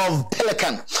Love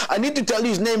Pelican. I need to tell you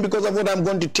his name because of what I'm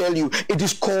going to tell you. It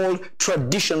is called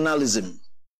traditionalism.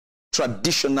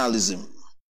 Traditionalism.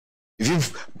 If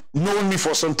you've known me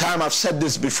for some time, I've said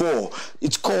this before.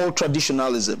 It's called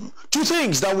traditionalism. Two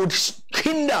things that would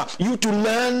hinder you to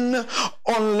learn,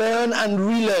 unlearn, and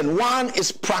relearn. One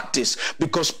is practice,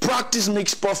 because practice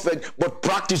makes perfect, but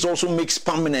practice also makes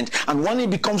permanent. And when it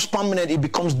becomes permanent, it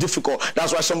becomes difficult.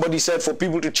 That's why somebody said for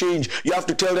people to change, you have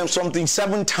to tell them something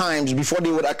 7 times before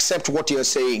they would accept what you're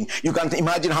saying. You can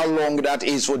imagine how long that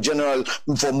is for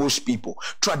most people.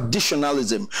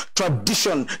 Traditionalism,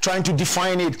 tradition, trying to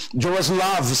define it.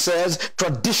 Jaroslav says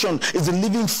tradition is the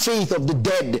living faith of the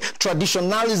dead.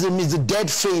 Traditionalism is the dead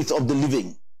faith of the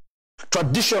living.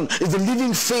 Tradition is the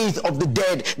living faith of the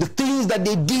dead, the things that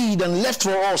they did and left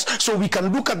for us so we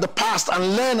can look at the past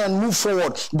and learn and move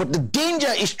forward. But the danger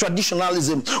is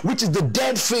traditionalism, which is the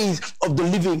dead faith of the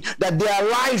living, that they are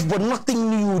alive but nothing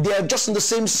new. They are just in the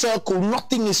same circle.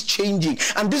 Nothing is changing.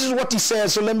 And this is what he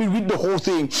says. So let me read the whole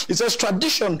thing. It says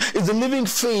tradition is the living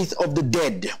faith of the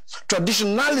dead.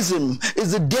 Traditionalism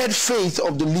is the dead faith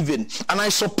of the living. And I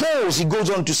suppose, he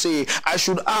goes on to say, I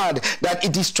should add that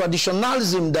it is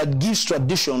traditionalism that gives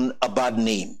tradition a bad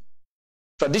name.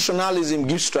 Traditionalism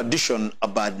gives tradition a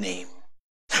bad name.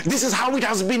 This is how it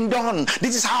has been done.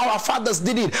 This is how our fathers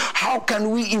did it. How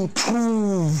can we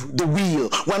improve the wheel?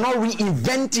 We're not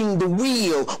reinventing the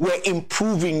wheel, we're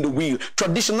improving the wheel.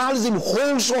 Traditionalism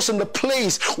holds us in the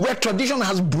place where tradition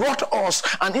has brought us,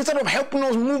 and instead of helping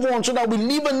us move on so that we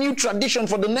leave a new tradition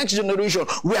for the next generation,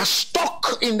 we are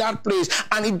stuck in that place,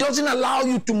 and it doesn't allow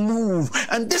you to move.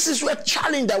 And this is a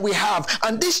challenge that we have,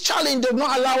 and this challenge does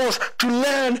not allow us to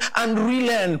learn and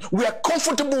relearn. We are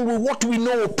comfortable with what we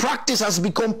know. Practice has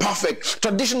become perfect.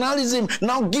 Traditionalism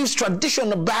now gives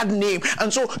tradition a bad name,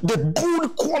 and so the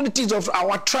good qualities of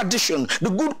our tradition, the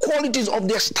good qualities of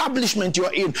the establishment you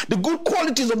are in, the good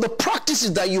qualities of the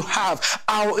practices that you have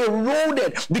are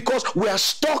eroded because we are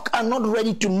stuck and not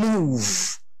ready to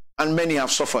move, and many have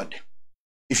suffered.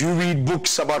 If you read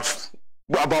books about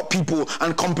people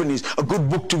and companies, a good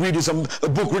book to read is a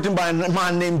book written by a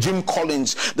man named Jim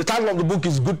Collins. The title of the book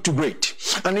is Good to Great.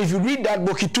 And if you read that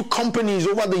book, he took companies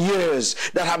over the years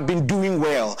that have been doing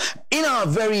well. In our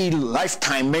very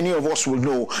lifetime, many of us will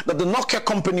know that the Nokia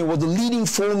company was the leading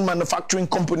phone manufacturing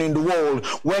company in the world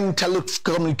when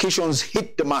telecommunications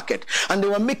hit the market. And they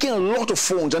were making a lot of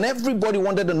phones, and everybody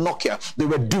wanted a Nokia. They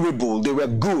were durable, they were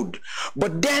good.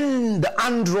 But then the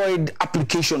Android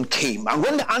application came. And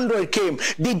when the Android came,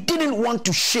 they didn't want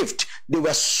to shift. They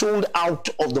were sold out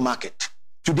of the market.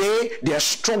 Today, they are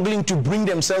struggling to bring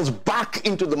themselves back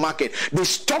into the market. They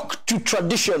stuck to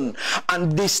tradition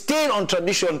and they stayed on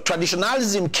tradition.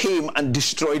 Traditionalism came and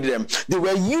destroyed them. They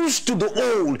were used to the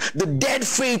old, the dead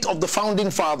faith of the founding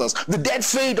fathers, the dead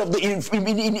faith of the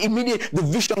the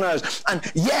visionaries. And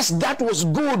yes, that was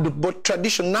good, but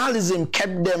traditionalism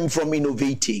kept them from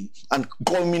innovating and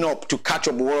coming up to catch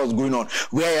up with what was going on.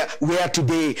 Where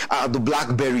today are the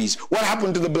Blackberries? What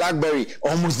happened to the Blackberry?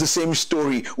 Almost the same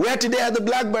story. Where today are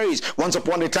the Blackberries? Once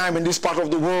upon a time in this part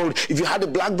of the world, if you had a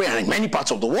Blackberry, and in many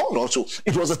parts of the world also,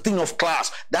 it was a thing of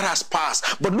class. That has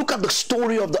passed. But look at the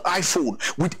story of the iPhone.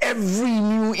 With every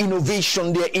new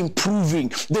innovation, they're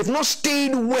improving. They've not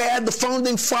stayed where the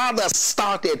founding fathers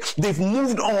started. They've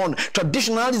moved on.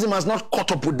 Traditionalism has not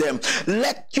caught up with them.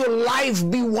 Let your life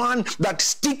be one that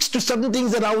sticks to certain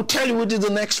things that I will tell you, which is the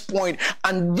next point.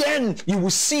 And then you will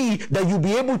see that you'll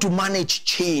be able to manage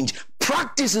change.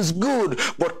 Practice is good,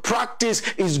 but practice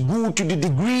is good to the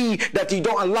degree that you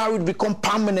don't allow it to become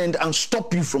permanent and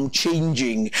stop you from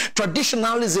changing.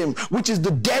 Traditionalism, which is the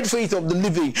dead faith of the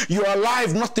living, you're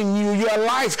alive, nothing new. You're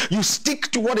alive, you stick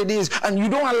to what it is, and you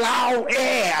don't allow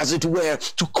air, as it were,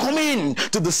 to come in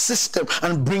to the system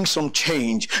and bring some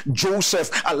change.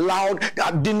 Joseph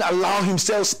didn't allow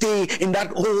himself stay in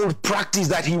that old practice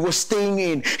that he was staying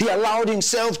in. He allowed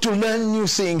himself to learn new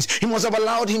things. He must have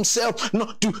allowed himself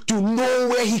not to know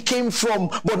where he came from,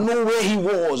 but know where he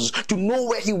was, to know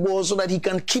where he was so that he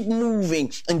can keep moving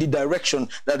in the direction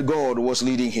that God was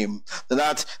leading him.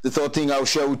 That the third thing I'll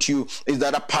share with you is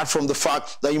that apart from the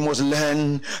fact that you must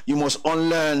learn, you must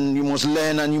unlearn, you must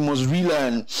learn, and you must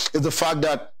relearn, is the fact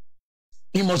that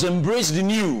you must embrace the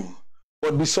new,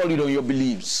 but be solid on your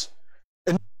beliefs.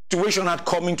 A new situation had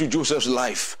come into Joseph's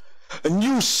life. A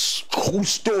new whole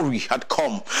story had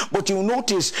come. But you'll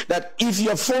notice that if you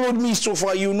have followed me so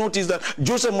far, you'll notice that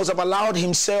Joseph must have allowed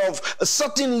himself a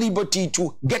certain liberty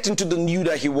to get into the new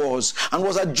that he was, and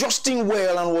was adjusting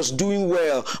well and was doing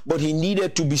well, but he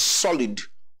needed to be solid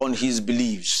on his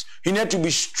beliefs. He needed to be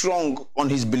strong on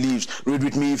his beliefs. Read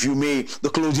with me, if you may, the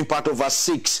closing part of verse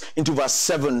 6 into verse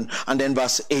 7 and then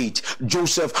verse 8.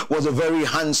 Joseph was a very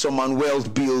handsome and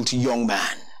well-built young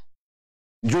man.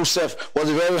 Joseph was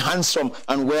a very handsome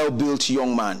and well-built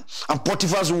young man. And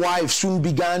Potiphar's wife soon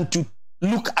began to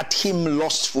look at him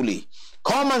lustfully.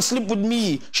 Come and sleep with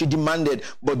me, she demanded,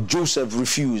 but Joseph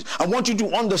refused. I want you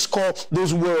to underscore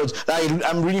those words.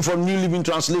 I'm reading from New Living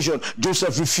Translation.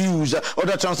 Joseph refused.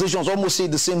 Other translations almost say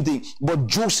the same thing, but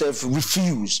Joseph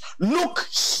refused. Look,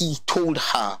 he told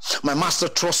her, my master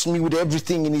trusts me with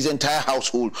everything in his entire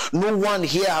household. No one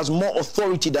here has more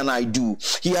authority than I do.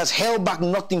 He has held back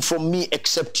nothing from me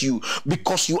except you,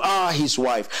 because you are his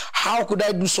wife. How could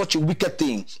I do such a wicked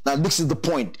thing? Now, this is the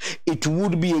point. It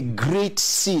would be a great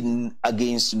sin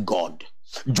against God.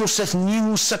 Joseph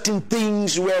knew certain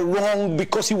things were wrong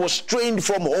because he was trained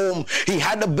from home. He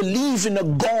had a belief in a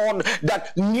God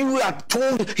that knew and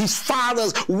told his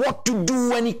fathers what to do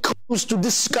when it comes to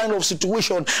this kind of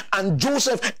situation. And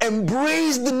Joseph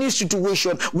embraced the new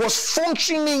situation, was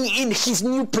functioning in his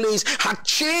new place, had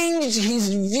changed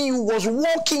his view, was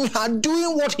walking hard,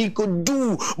 doing what he could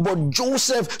do. But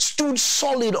Joseph stood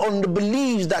solid on the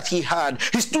beliefs that he had.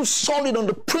 He stood solid on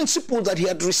the principles that he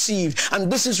had received. And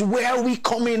this is where we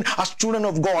come in as children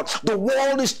of God. The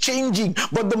world is changing,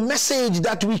 but the message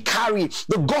that we carry,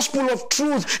 the gospel of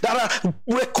truth that are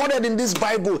recorded in this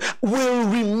Bible, will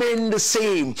remain the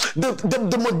same.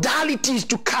 The modalities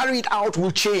to carry it out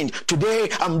will change. Today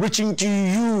I'm reaching to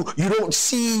you. You don't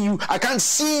see you. I can't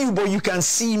see you, but you can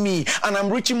see me. And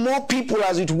I'm reaching more people,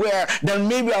 as it were, than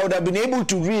maybe I would have been able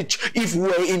to reach if we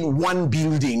were in one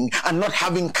building and not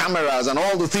having cameras and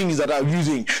all the things that I'm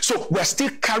using. So we're still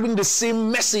carrying the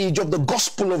same message of the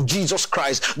gospel of Jesus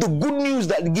Christ, the good news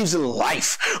that gives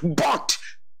life. But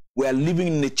we're living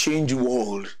in a changed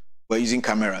world. We're using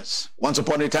cameras. Once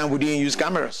upon a time, we didn't use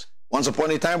cameras. Once upon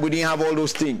a time, we didn't have all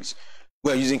those things.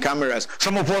 We're using cameras.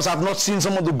 Some of us have not seen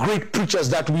some of the great preachers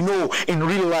that we know in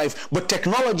real life, but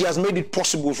technology has made it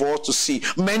possible for us to see.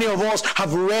 Many of us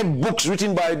have read books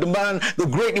written by the man, the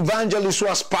great evangelist who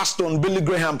has passed on, Billy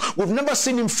Graham. We've never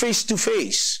seen him face to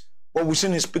face, but we've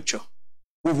seen his picture.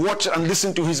 We've watched and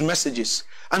listened to his messages.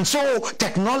 And so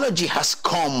technology has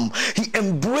come. He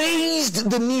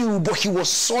embraced the new, but he was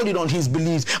solid on his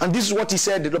beliefs. And this is what he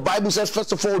said. The Bible says,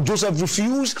 first of all, Joseph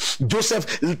refused.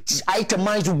 Joseph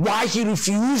itemized why he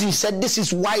refused. He said this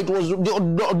is why it was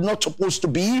not supposed to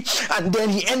be. And then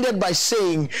he ended by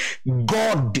saying,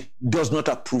 God does not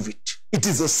approve it. It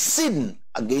is a sin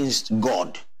against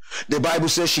God. The Bible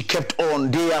says she kept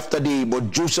on day after day, but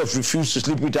Joseph refused to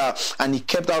sleep with her, and he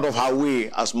kept out of her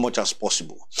way as much as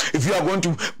possible. If you are going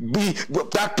to be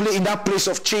in that place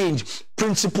of change,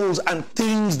 principles and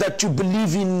things that you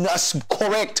believe in as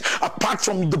correct, apart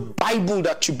from the Bible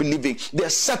that you believe in, there are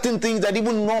certain things that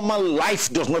even normal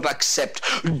life does not accept.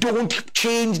 Don't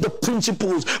change the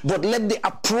principles, but let the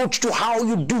approach to how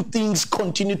you do things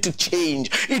continue to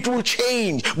change. It will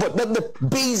change, but let the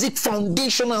basic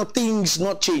foundational things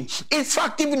not change. In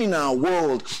fact, even in our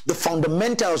world, the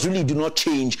fundamentals really do not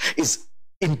change. It's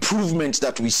improvements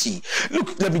that we see.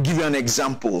 Look, let me give you an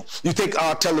example. You take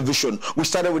our television. We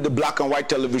started with the black and white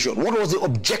television. What was the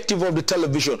objective of the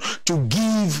television? To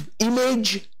give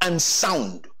image and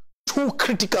sound. Two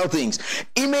critical things.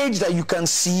 Image that you can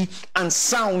see and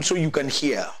sound so you can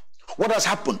hear. What has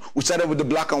happened? We started with the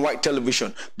black and white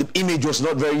television. The image was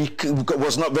not very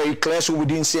clear, so we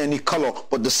didn't see any color,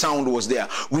 but the sound was there.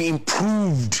 We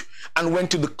improved and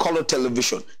went to the color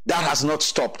television. That has not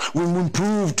stopped. We've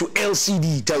improved to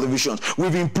LCD televisions.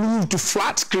 We've improved to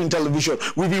flat screen television.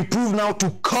 We've improved now to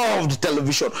curved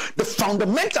television. The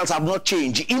fundamentals have not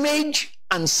changed. Image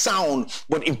and sound,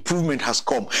 but improvement has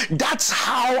come. That's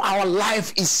how our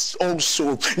life is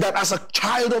also. That as a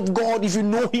child of God, if you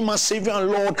know him as Savior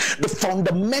and Lord, the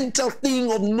fundamental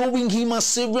thing of knowing him as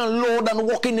Savior and Lord and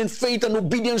walking in faith and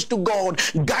obedience to God,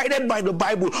 guided by the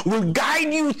Bible, will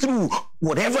guide you through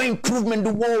whatever improvement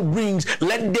the world brings.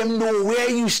 Let them know where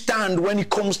you stand when it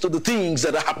comes to the things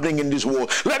that are happening in this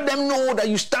world. Let them know that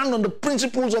you stand on the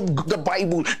principles of the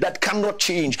Bible that cannot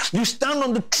change. You stand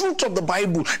on the truth of the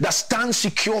Bible that stands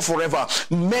secure forever.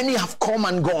 Many have come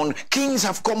and gone. Kings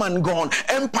have come and gone.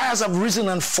 Empires have risen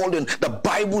and fallen. The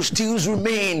Bible still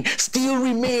remains.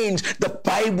 The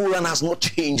Bible and has not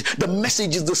changed. The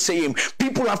message is the same.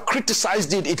 People have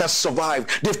criticized it. It has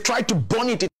survived. They've tried to burn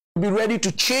it. Be ready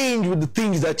to change with the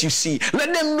things that you see.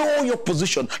 Let them know your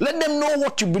position. Let them know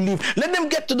what you believe. Let them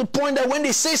get to the point that when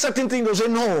they say certain things, they'll say,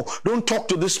 no, don't talk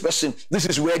to this person. This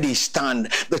is where they stand.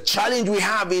 The challenge we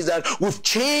have is that we've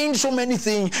changed so many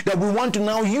things that we want to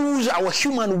now use our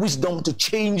human wisdom to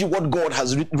change what God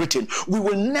has written. We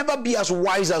will never be as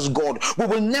wise as God. We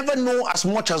will never know as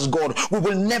much as God. We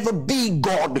will never be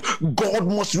God. God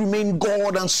must remain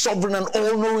God and sovereign and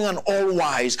all-knowing and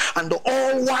all-wise. And the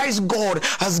all-wise God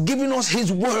has given us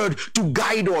his word to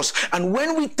guide us. And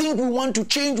when we think we want to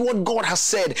change what God has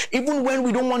said, even when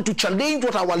we don't want to challenge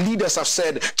what our leaders have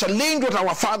said, challenge what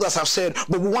our fathers have said,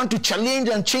 but we want to challenge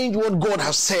and change what God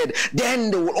has said,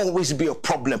 then there will always be a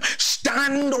problem.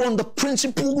 Stand on the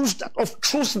principles of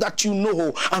truth that you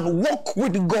know and walk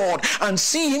with God and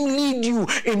see him lead you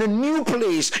in a new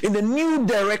place, in a new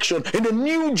direction, in a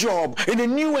new job, in a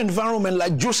new environment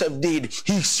like Joseph did.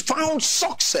 He found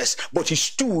success, but he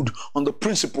stood on the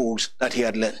principles that he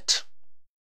had learned.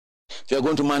 If you're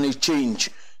going to manage change,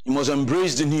 you must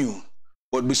embrace the new,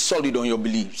 but be solid on your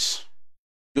beliefs.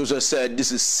 Joseph said,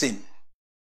 this is sin.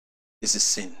 This is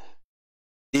sin.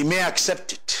 They may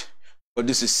accept it, but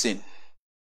this is sin.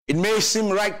 It may seem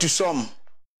right to some,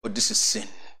 but this is sin.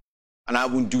 And I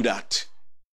won't do that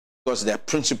because there are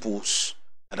principles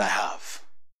that I have.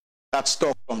 That's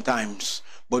tough sometimes,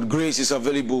 but grace is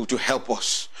available to help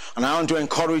us. And I want to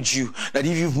encourage you that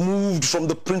if you've moved from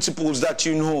the principles that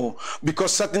you know,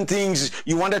 because certain things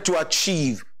you wanted to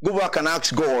achieve, go back and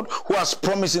ask God, who has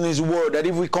promised in his word that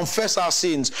if we confess our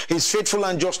sins, he's faithful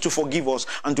and just to forgive us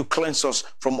and to cleanse us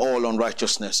from all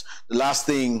unrighteousness. The last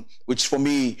thing, which for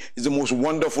me is the most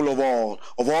wonderful of all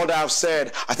that I've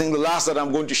said, I think the last that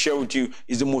I'm going to share with you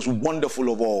is the most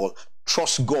wonderful of all.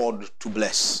 Trust God to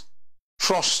bless.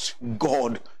 Trust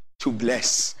God to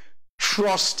bless.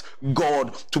 Trust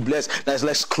God to bless.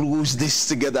 Let's close this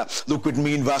together. Look with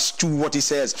me in verse 2 what he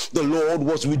says. The Lord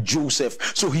was with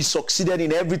Joseph, so he succeeded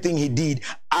in everything he did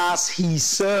as he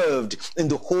served in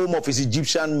the home of his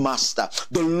Egyptian master.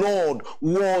 The Lord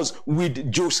was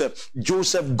with Joseph.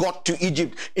 Joseph got to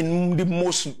Egypt in the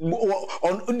most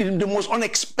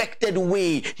unexpected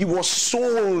way. He was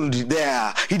sold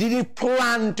there. He didn't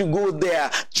plan to go there.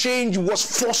 Change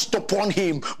was forced upon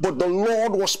him, but the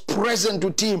Lord was present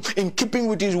with him in keeping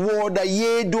with his word that,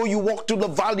 yea, though you walk through the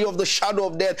valley of the shadow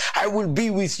of death, I will be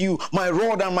with you. My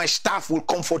rod and my staff will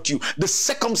comfort you. The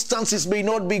circumstances may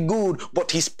not be good, but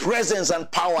his presence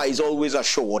and power is always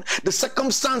assured. The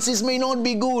circumstances may not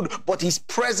be good, but his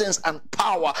presence and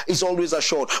power is always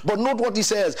assured. But note what he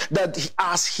says, that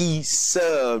as he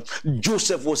served,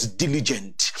 Joseph was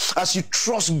diligent. As you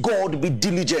trust God, be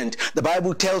diligent. The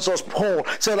Bible tells us, Paul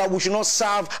said that we should not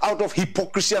serve out of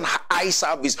hypocrisy and eye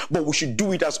service, but we should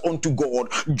do it as unto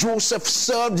God. Joseph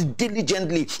served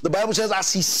diligently. The Bible says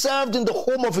as he served in the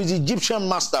home of his Egyptian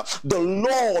master, the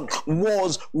Lord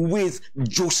was with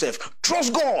Joseph.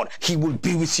 Trust God, he will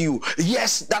be with you.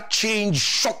 Yes, that change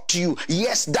shocked you.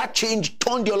 Yes, that change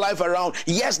turned your life around.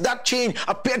 Yes, that change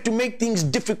appeared to make things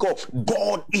difficult.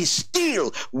 God is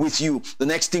still with you. The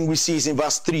next thing we see is in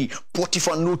verse 3.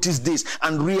 Potiphar noticed this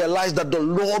and realized that the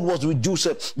Lord was with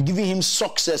Joseph, giving him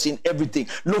success in everything.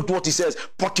 Look what he says.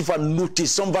 Potiphar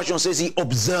noticed. Some version says he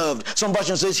observed. Some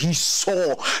version says he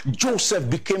saw. Joseph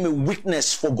became a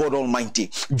witness for God Almighty.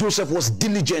 Joseph was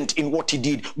diligent in what he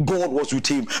did. God was with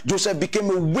him. Joseph became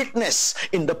a witness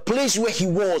in the place where he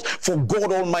was for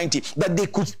God Almighty, that they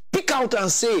could pick out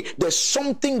and say, there's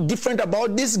something different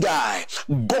about this guy.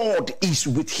 God is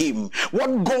with him.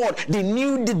 What God? They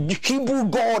knew the Hebrew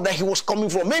God that he was coming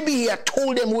from. Maybe he had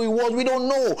told them who he was. We don't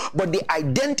know. But they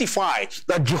identified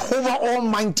that Jehovah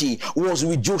Almighty was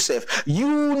with Joseph.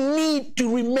 You need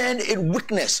to remain a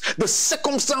witness. The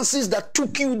circumstances that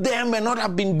took you there may not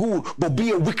have been good, but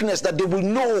be a witness that they will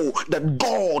know that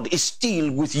God is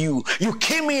still with you. You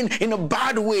came in a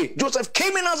bad way. Joseph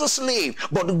came in as a slave,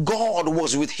 but God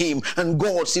was with him and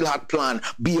God still had plan.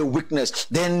 Be a witness.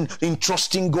 Then in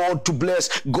trusting God to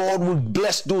bless, God will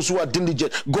bless those who are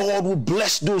diligent. God will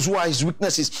bless those who are his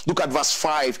witnesses. Look at verse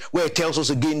 5 where it tells us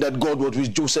again that God was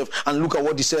with Joseph, and look at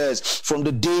what he says. From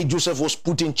the day Joseph was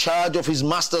put in charge of his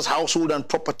master's household and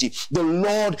property, the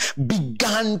Lord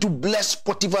began to bless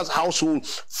Potiphar's household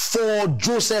for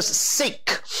Joseph's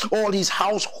sake. All his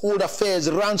household affairs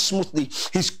ran smoothly.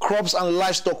 His crops and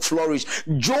livestock flourished.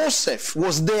 Joseph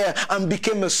was there and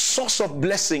became a source of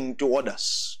blessing to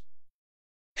others.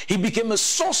 He became a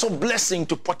source of blessing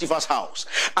to Potiphar's house.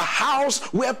 A house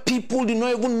where people did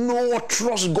not even know or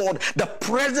trust God. The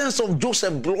presence of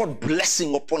Joseph brought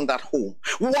blessing upon that home.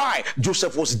 Why?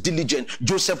 Joseph was diligent.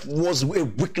 Joseph was a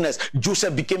witness.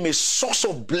 Joseph became a source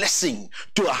of blessing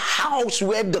to a house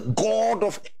where the God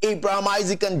of Abraham,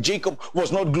 Isaac, and Jacob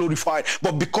was not glorified.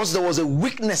 But because there was a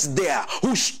witness there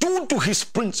who stood to his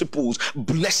principles,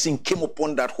 blessing came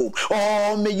upon that home.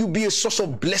 Oh, may you be a source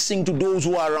of blessing to those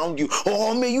who are around you.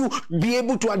 Oh, may you be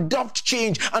able to adopt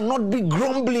change and not be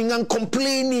grumbling and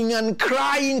complaining and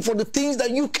crying for the things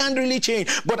that you can't really change,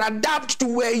 but adapt to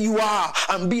where you are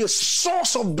and be a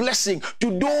source of blessing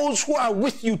to those who are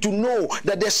with you, to know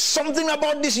that there's something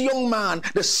about this young man,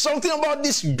 there's something about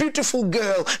this beautiful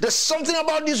girl, there's something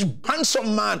about this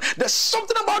handsome man, there's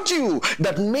something about you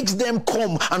that makes them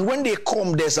come. And when they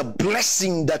come, there's a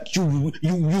blessing that you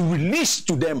release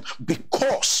to them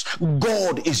because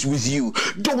God is with you.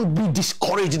 Don't be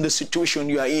discouraged in the situation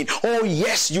you are in. Oh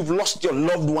yes, you've lost your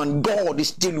loved one. God is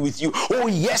still with you. Oh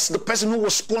yes, the person who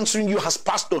was sponsoring you has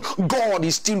passed on. God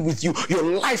is still with you. Your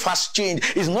life has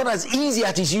changed. It's not as easy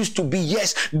as it used to be.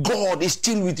 Yes, God is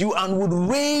still with you and would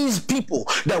raise people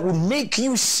that will make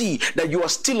you see that you are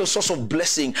still a source of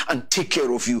blessing and take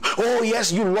care of you. Oh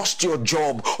yes, you lost your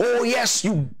job. Oh yes,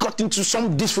 you got into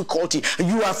some difficulty.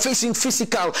 You are facing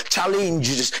physical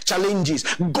challenges.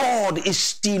 God is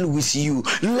still with you.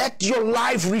 Let your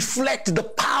life reflect the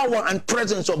power and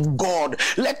presence of God.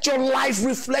 Let your life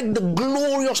reflect the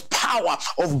glorious power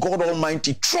of God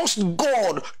Almighty. Trust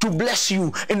God to bless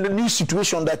you in the new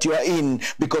situation that you are in,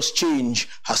 because change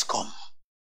has come.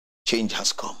 Change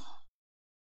has come.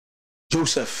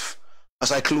 Joseph,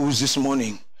 as I close this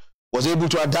morning, was able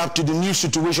to adapt to the new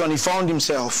situation he found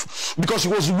himself because he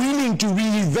was willing to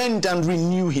reinvent and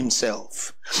renew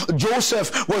himself.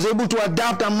 Joseph was able to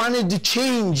adapt and manage the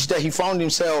change that he found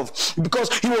himself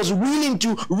because he was willing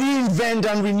to reinvent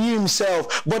and renew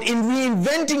himself. But in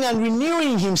reinventing and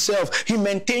renewing himself, he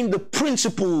maintained the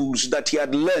principles that he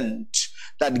had learned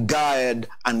that guide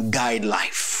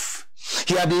life.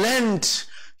 He had learned,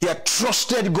 he had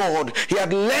trusted God. He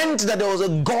had learned that there was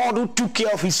a God who took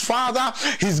care of his father,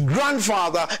 his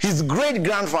grandfather, his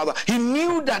great-grandfather. He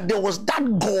knew that there was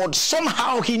that God.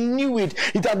 Somehow he knew it.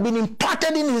 It had been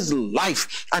imparted in his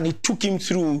life, and it took him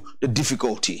through the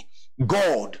difficulty.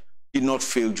 God did not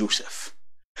fail Joseph.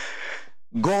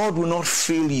 God will not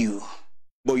fail you,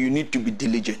 but you need to be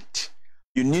diligent.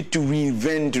 You need to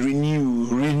reinvent, renew,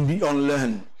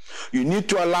 unlearn. You need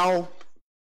to allow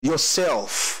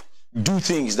yourself do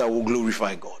things that will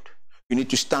glorify God. You need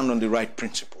to stand on the right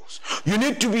principles. You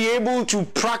need to be able to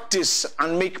practice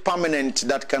and make permanent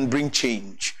that can bring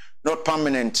change, not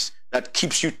permanent that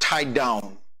keeps you tied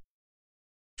down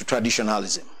to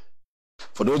traditionalism.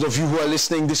 For those of you who are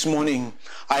listening this morning,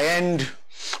 I end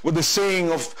with the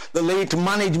saying of the late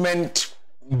management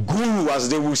guru, as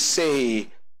they would say,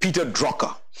 Peter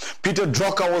Drucker. Peter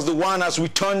Drucker was the one, as we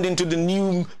turned into the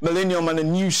new millennium and the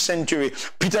new century,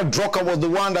 Peter Drucker was the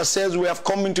one that says we have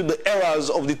come into the eras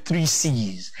of the 3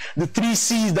 C's. The 3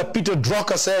 C's that Peter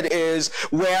Drucker said is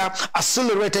where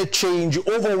accelerated change,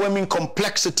 overwhelming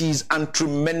complexities, and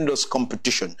tremendous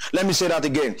competition. Let me say that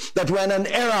again, that we're in an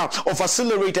era of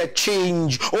accelerated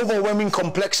change, overwhelming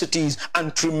complexities,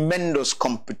 and tremendous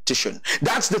competition.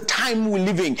 That's the time we're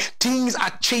living. Things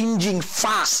are changing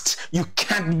fast. You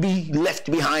can't be left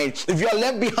behind. If you are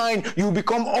left behind, you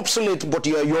become obsolete, but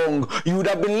you are young. You would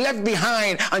have been left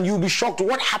behind and you'll be shocked.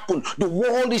 What happened? The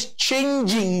world is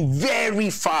changing very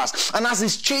fast. And as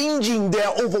it's changing, there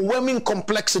are overwhelming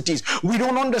complexities. We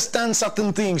don't understand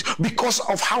certain things because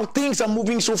of how things are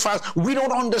moving so fast. We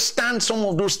don't understand some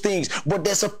of those things, but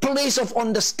there's a place of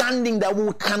understanding that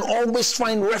we can always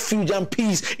find refuge and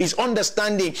peace, is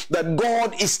understanding that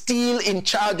God is still in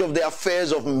charge of the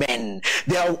affairs of men.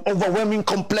 There are overwhelming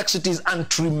complexities and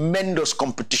tremendous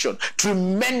competition.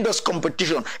 Tremendous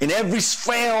competition. In every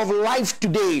sphere of life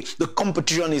today, the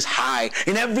competition is high.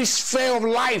 In every sphere of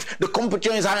life, the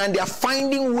competition is high, and they are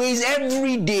finding ways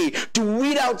every day to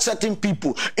weed out certain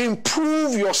people.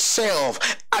 Improve yourself.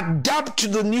 Adapt to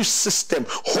the new system.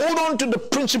 Hold on to the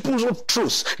principles of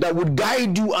truth that would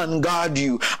guide you and guard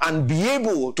you, and be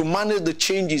able to manage the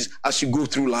changes as you go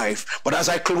through life. But as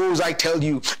I close, I tell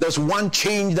you, there's one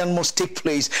change that must take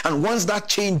place, and once that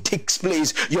change takes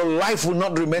place, your life will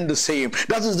not remain the same.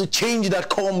 That is the change that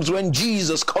comes when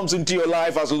Jesus comes into your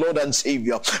life as Lord and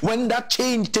Savior. When that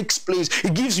change takes place,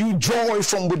 it gives you joy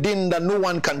from within that no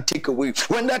one can take away.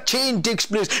 When that change takes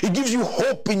place, it gives you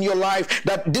hope in your life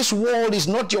that this world is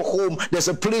not your home. There's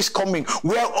a place coming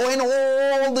where when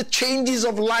all the changes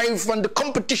of life and the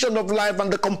competition of life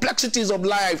and the complexities of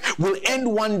life will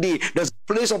end one day, there's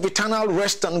a place of eternal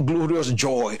rest and glorious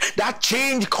joy. That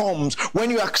change comes when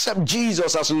you accept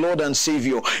Jesus as Lord and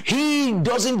Savior. He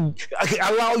doesn't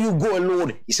allow you go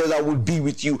alone. He says, I will be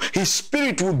with you. His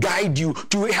Spirit will guide you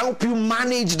to help you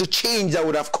manage the change that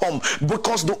would have come,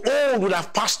 because the old would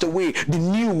have passed away, the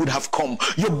new would have come.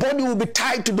 Your body will be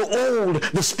tied to the old,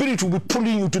 the Spirit will be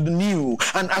pulling you to the new.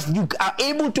 And as you are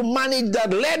able to manage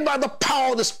that, led by the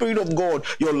power of the Spirit of God,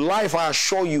 your life, I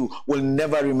assure you, will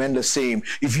never remain the same.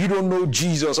 If you don't know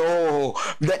Jesus,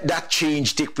 oh, let that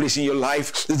change take place in your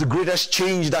life. It's the greatest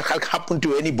change that can happen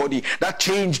to anybody. That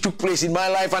change took place in my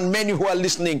life and many who are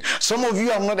listening. Some of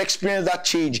you have not experienced that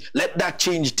change. Let that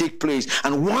change take place.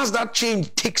 And once that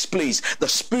change takes place, the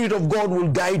Spirit of God will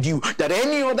guide you, that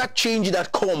any other change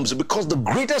that comes, because the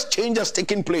greatest change has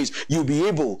taken place, you'll be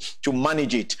able to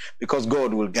manage it because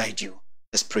God will guide you.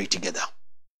 Let's pray together.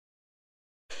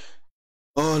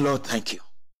 Oh Lord, thank you.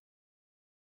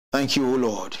 Thank you, oh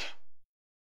Lord,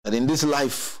 that in this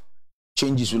life,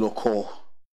 changes will occur.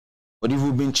 But if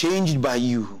we've been changed by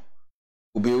you,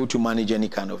 we'll be able to manage any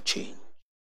kind of change.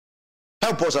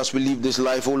 Help us as we live this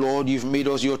life, oh Lord. You've made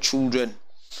us your children.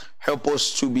 Help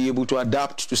us to be able to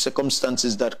adapt to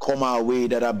circumstances that come our way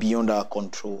that are beyond our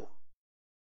control.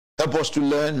 Help us to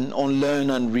learn, unlearn,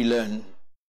 and relearn.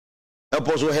 Help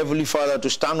us, oh Heavenly Father, to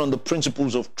stand on the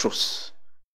principles of truth.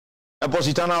 Help us,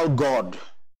 eternal God,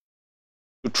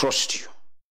 to trust you,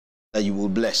 that you will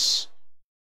bless.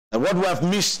 That what we have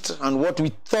missed and what we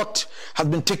thought has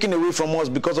been taken away from us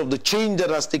because of the change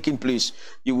that has taken place,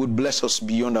 you would bless us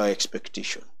beyond our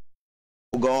expectation.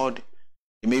 Oh God,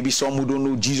 there may be some who don't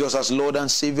know Jesus as Lord and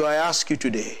Savior. I ask you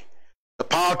today, the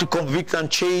power to convict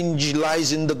and change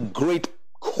lies in the great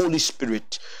Holy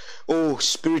Spirit. Oh,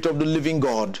 Spirit of the living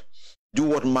God, do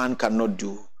what man cannot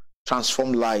do.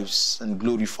 Transform lives and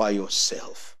glorify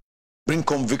yourself. Bring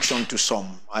conviction to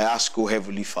some. I ask, oh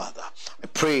Heavenly Father. I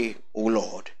pray, oh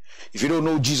Lord, if you don't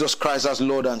know Jesus Christ as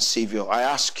Lord and Savior, I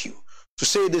ask you to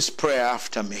say this prayer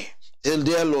after me.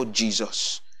 Dear Lord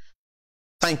Jesus,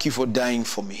 thank you for dying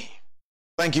for me.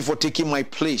 Thank you for taking my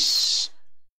place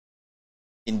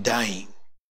in dying.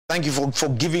 Thank you for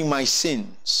forgiving my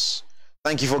sins.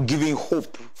 Thank you for giving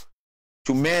hope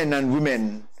to men and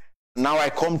women. Now I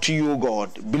come to you, O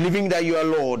God, believing that you are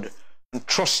Lord and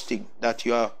trusting that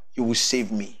you will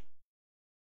save me.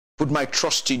 Put my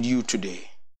trust in you today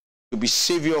to be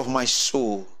Savior of my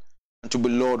soul and to be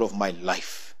Lord of my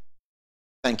life.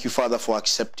 Thank you, Father, for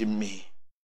accepting me.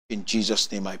 In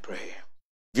Jesus' name I pray.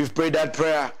 If you've prayed that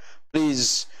prayer,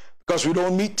 please, because we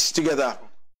don't meet together,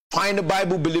 find a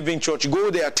Bible-believing church. Go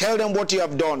there, tell them what you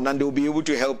have done, and they'll be able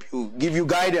to help you, give you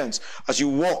guidance as you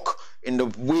walk in the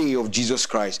way of Jesus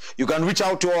Christ. You can reach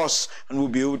out to us, and we'll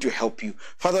be able to help you.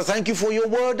 Father, thank you for your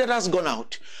word that has gone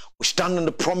out. We stand on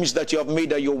the promise that you have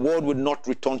made that your word would not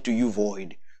return to you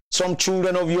void. Some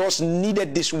children of yours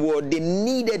needed this word. They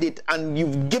needed it, and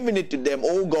you've given it to them.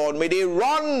 Oh God, may they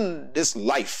run this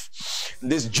life,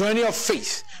 this journey of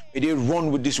faith. May they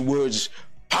run with these words,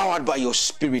 powered by your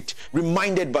Spirit,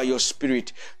 reminded by your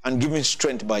Spirit, and given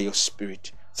strength by your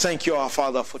Spirit. Thank you, our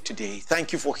Father, for today.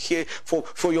 Thank you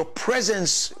for your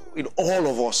presence with all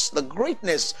of us. The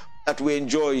greatness that we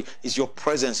enjoy is your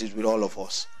presence is with all of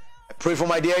us. I pray for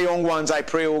my dear young ones. I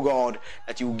pray, oh God,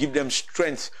 that you will give them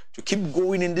strength to keep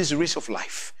going in this race of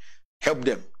life. Help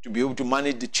them to be able to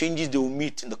manage the changes they will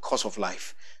meet in the course of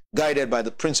life, guided by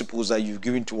the principles that you've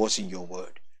given to us in your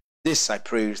word. This I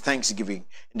pray with thanksgiving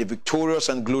in the victorious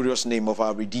and glorious name of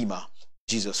our Redeemer,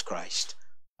 Jesus Christ.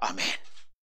 Amen.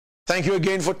 Thank you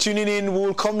again for tuning in. We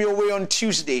will come your way on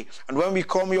Tuesday. And when we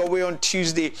come your way on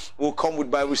Tuesday, we'll come with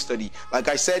Bible study. Like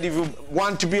I said, if you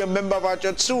want to be a member of our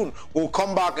church soon, we'll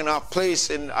come back in our place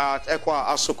in ECWA,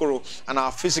 Asokoro, and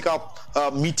our physical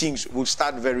meetings will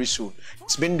start very soon.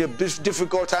 It's been a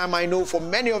difficult time, I know, for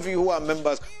many of you who are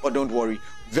members, but don't worry.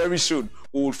 Very soon,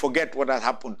 we will forget what had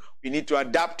happened. We need to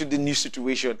adapt to the new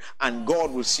situation, and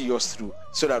God will see us through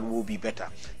so that we'll be better.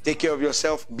 Take care of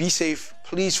yourself. Be safe.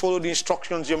 Please follow the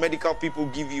instructions your medical people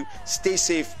give you. Stay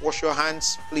safe. Wash your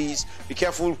hands, please. Be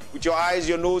careful with your eyes,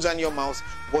 your nose, and your mouth.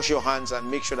 Wash your hands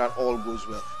and make sure that all goes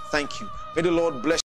well. Thank you. May the Lord bless you.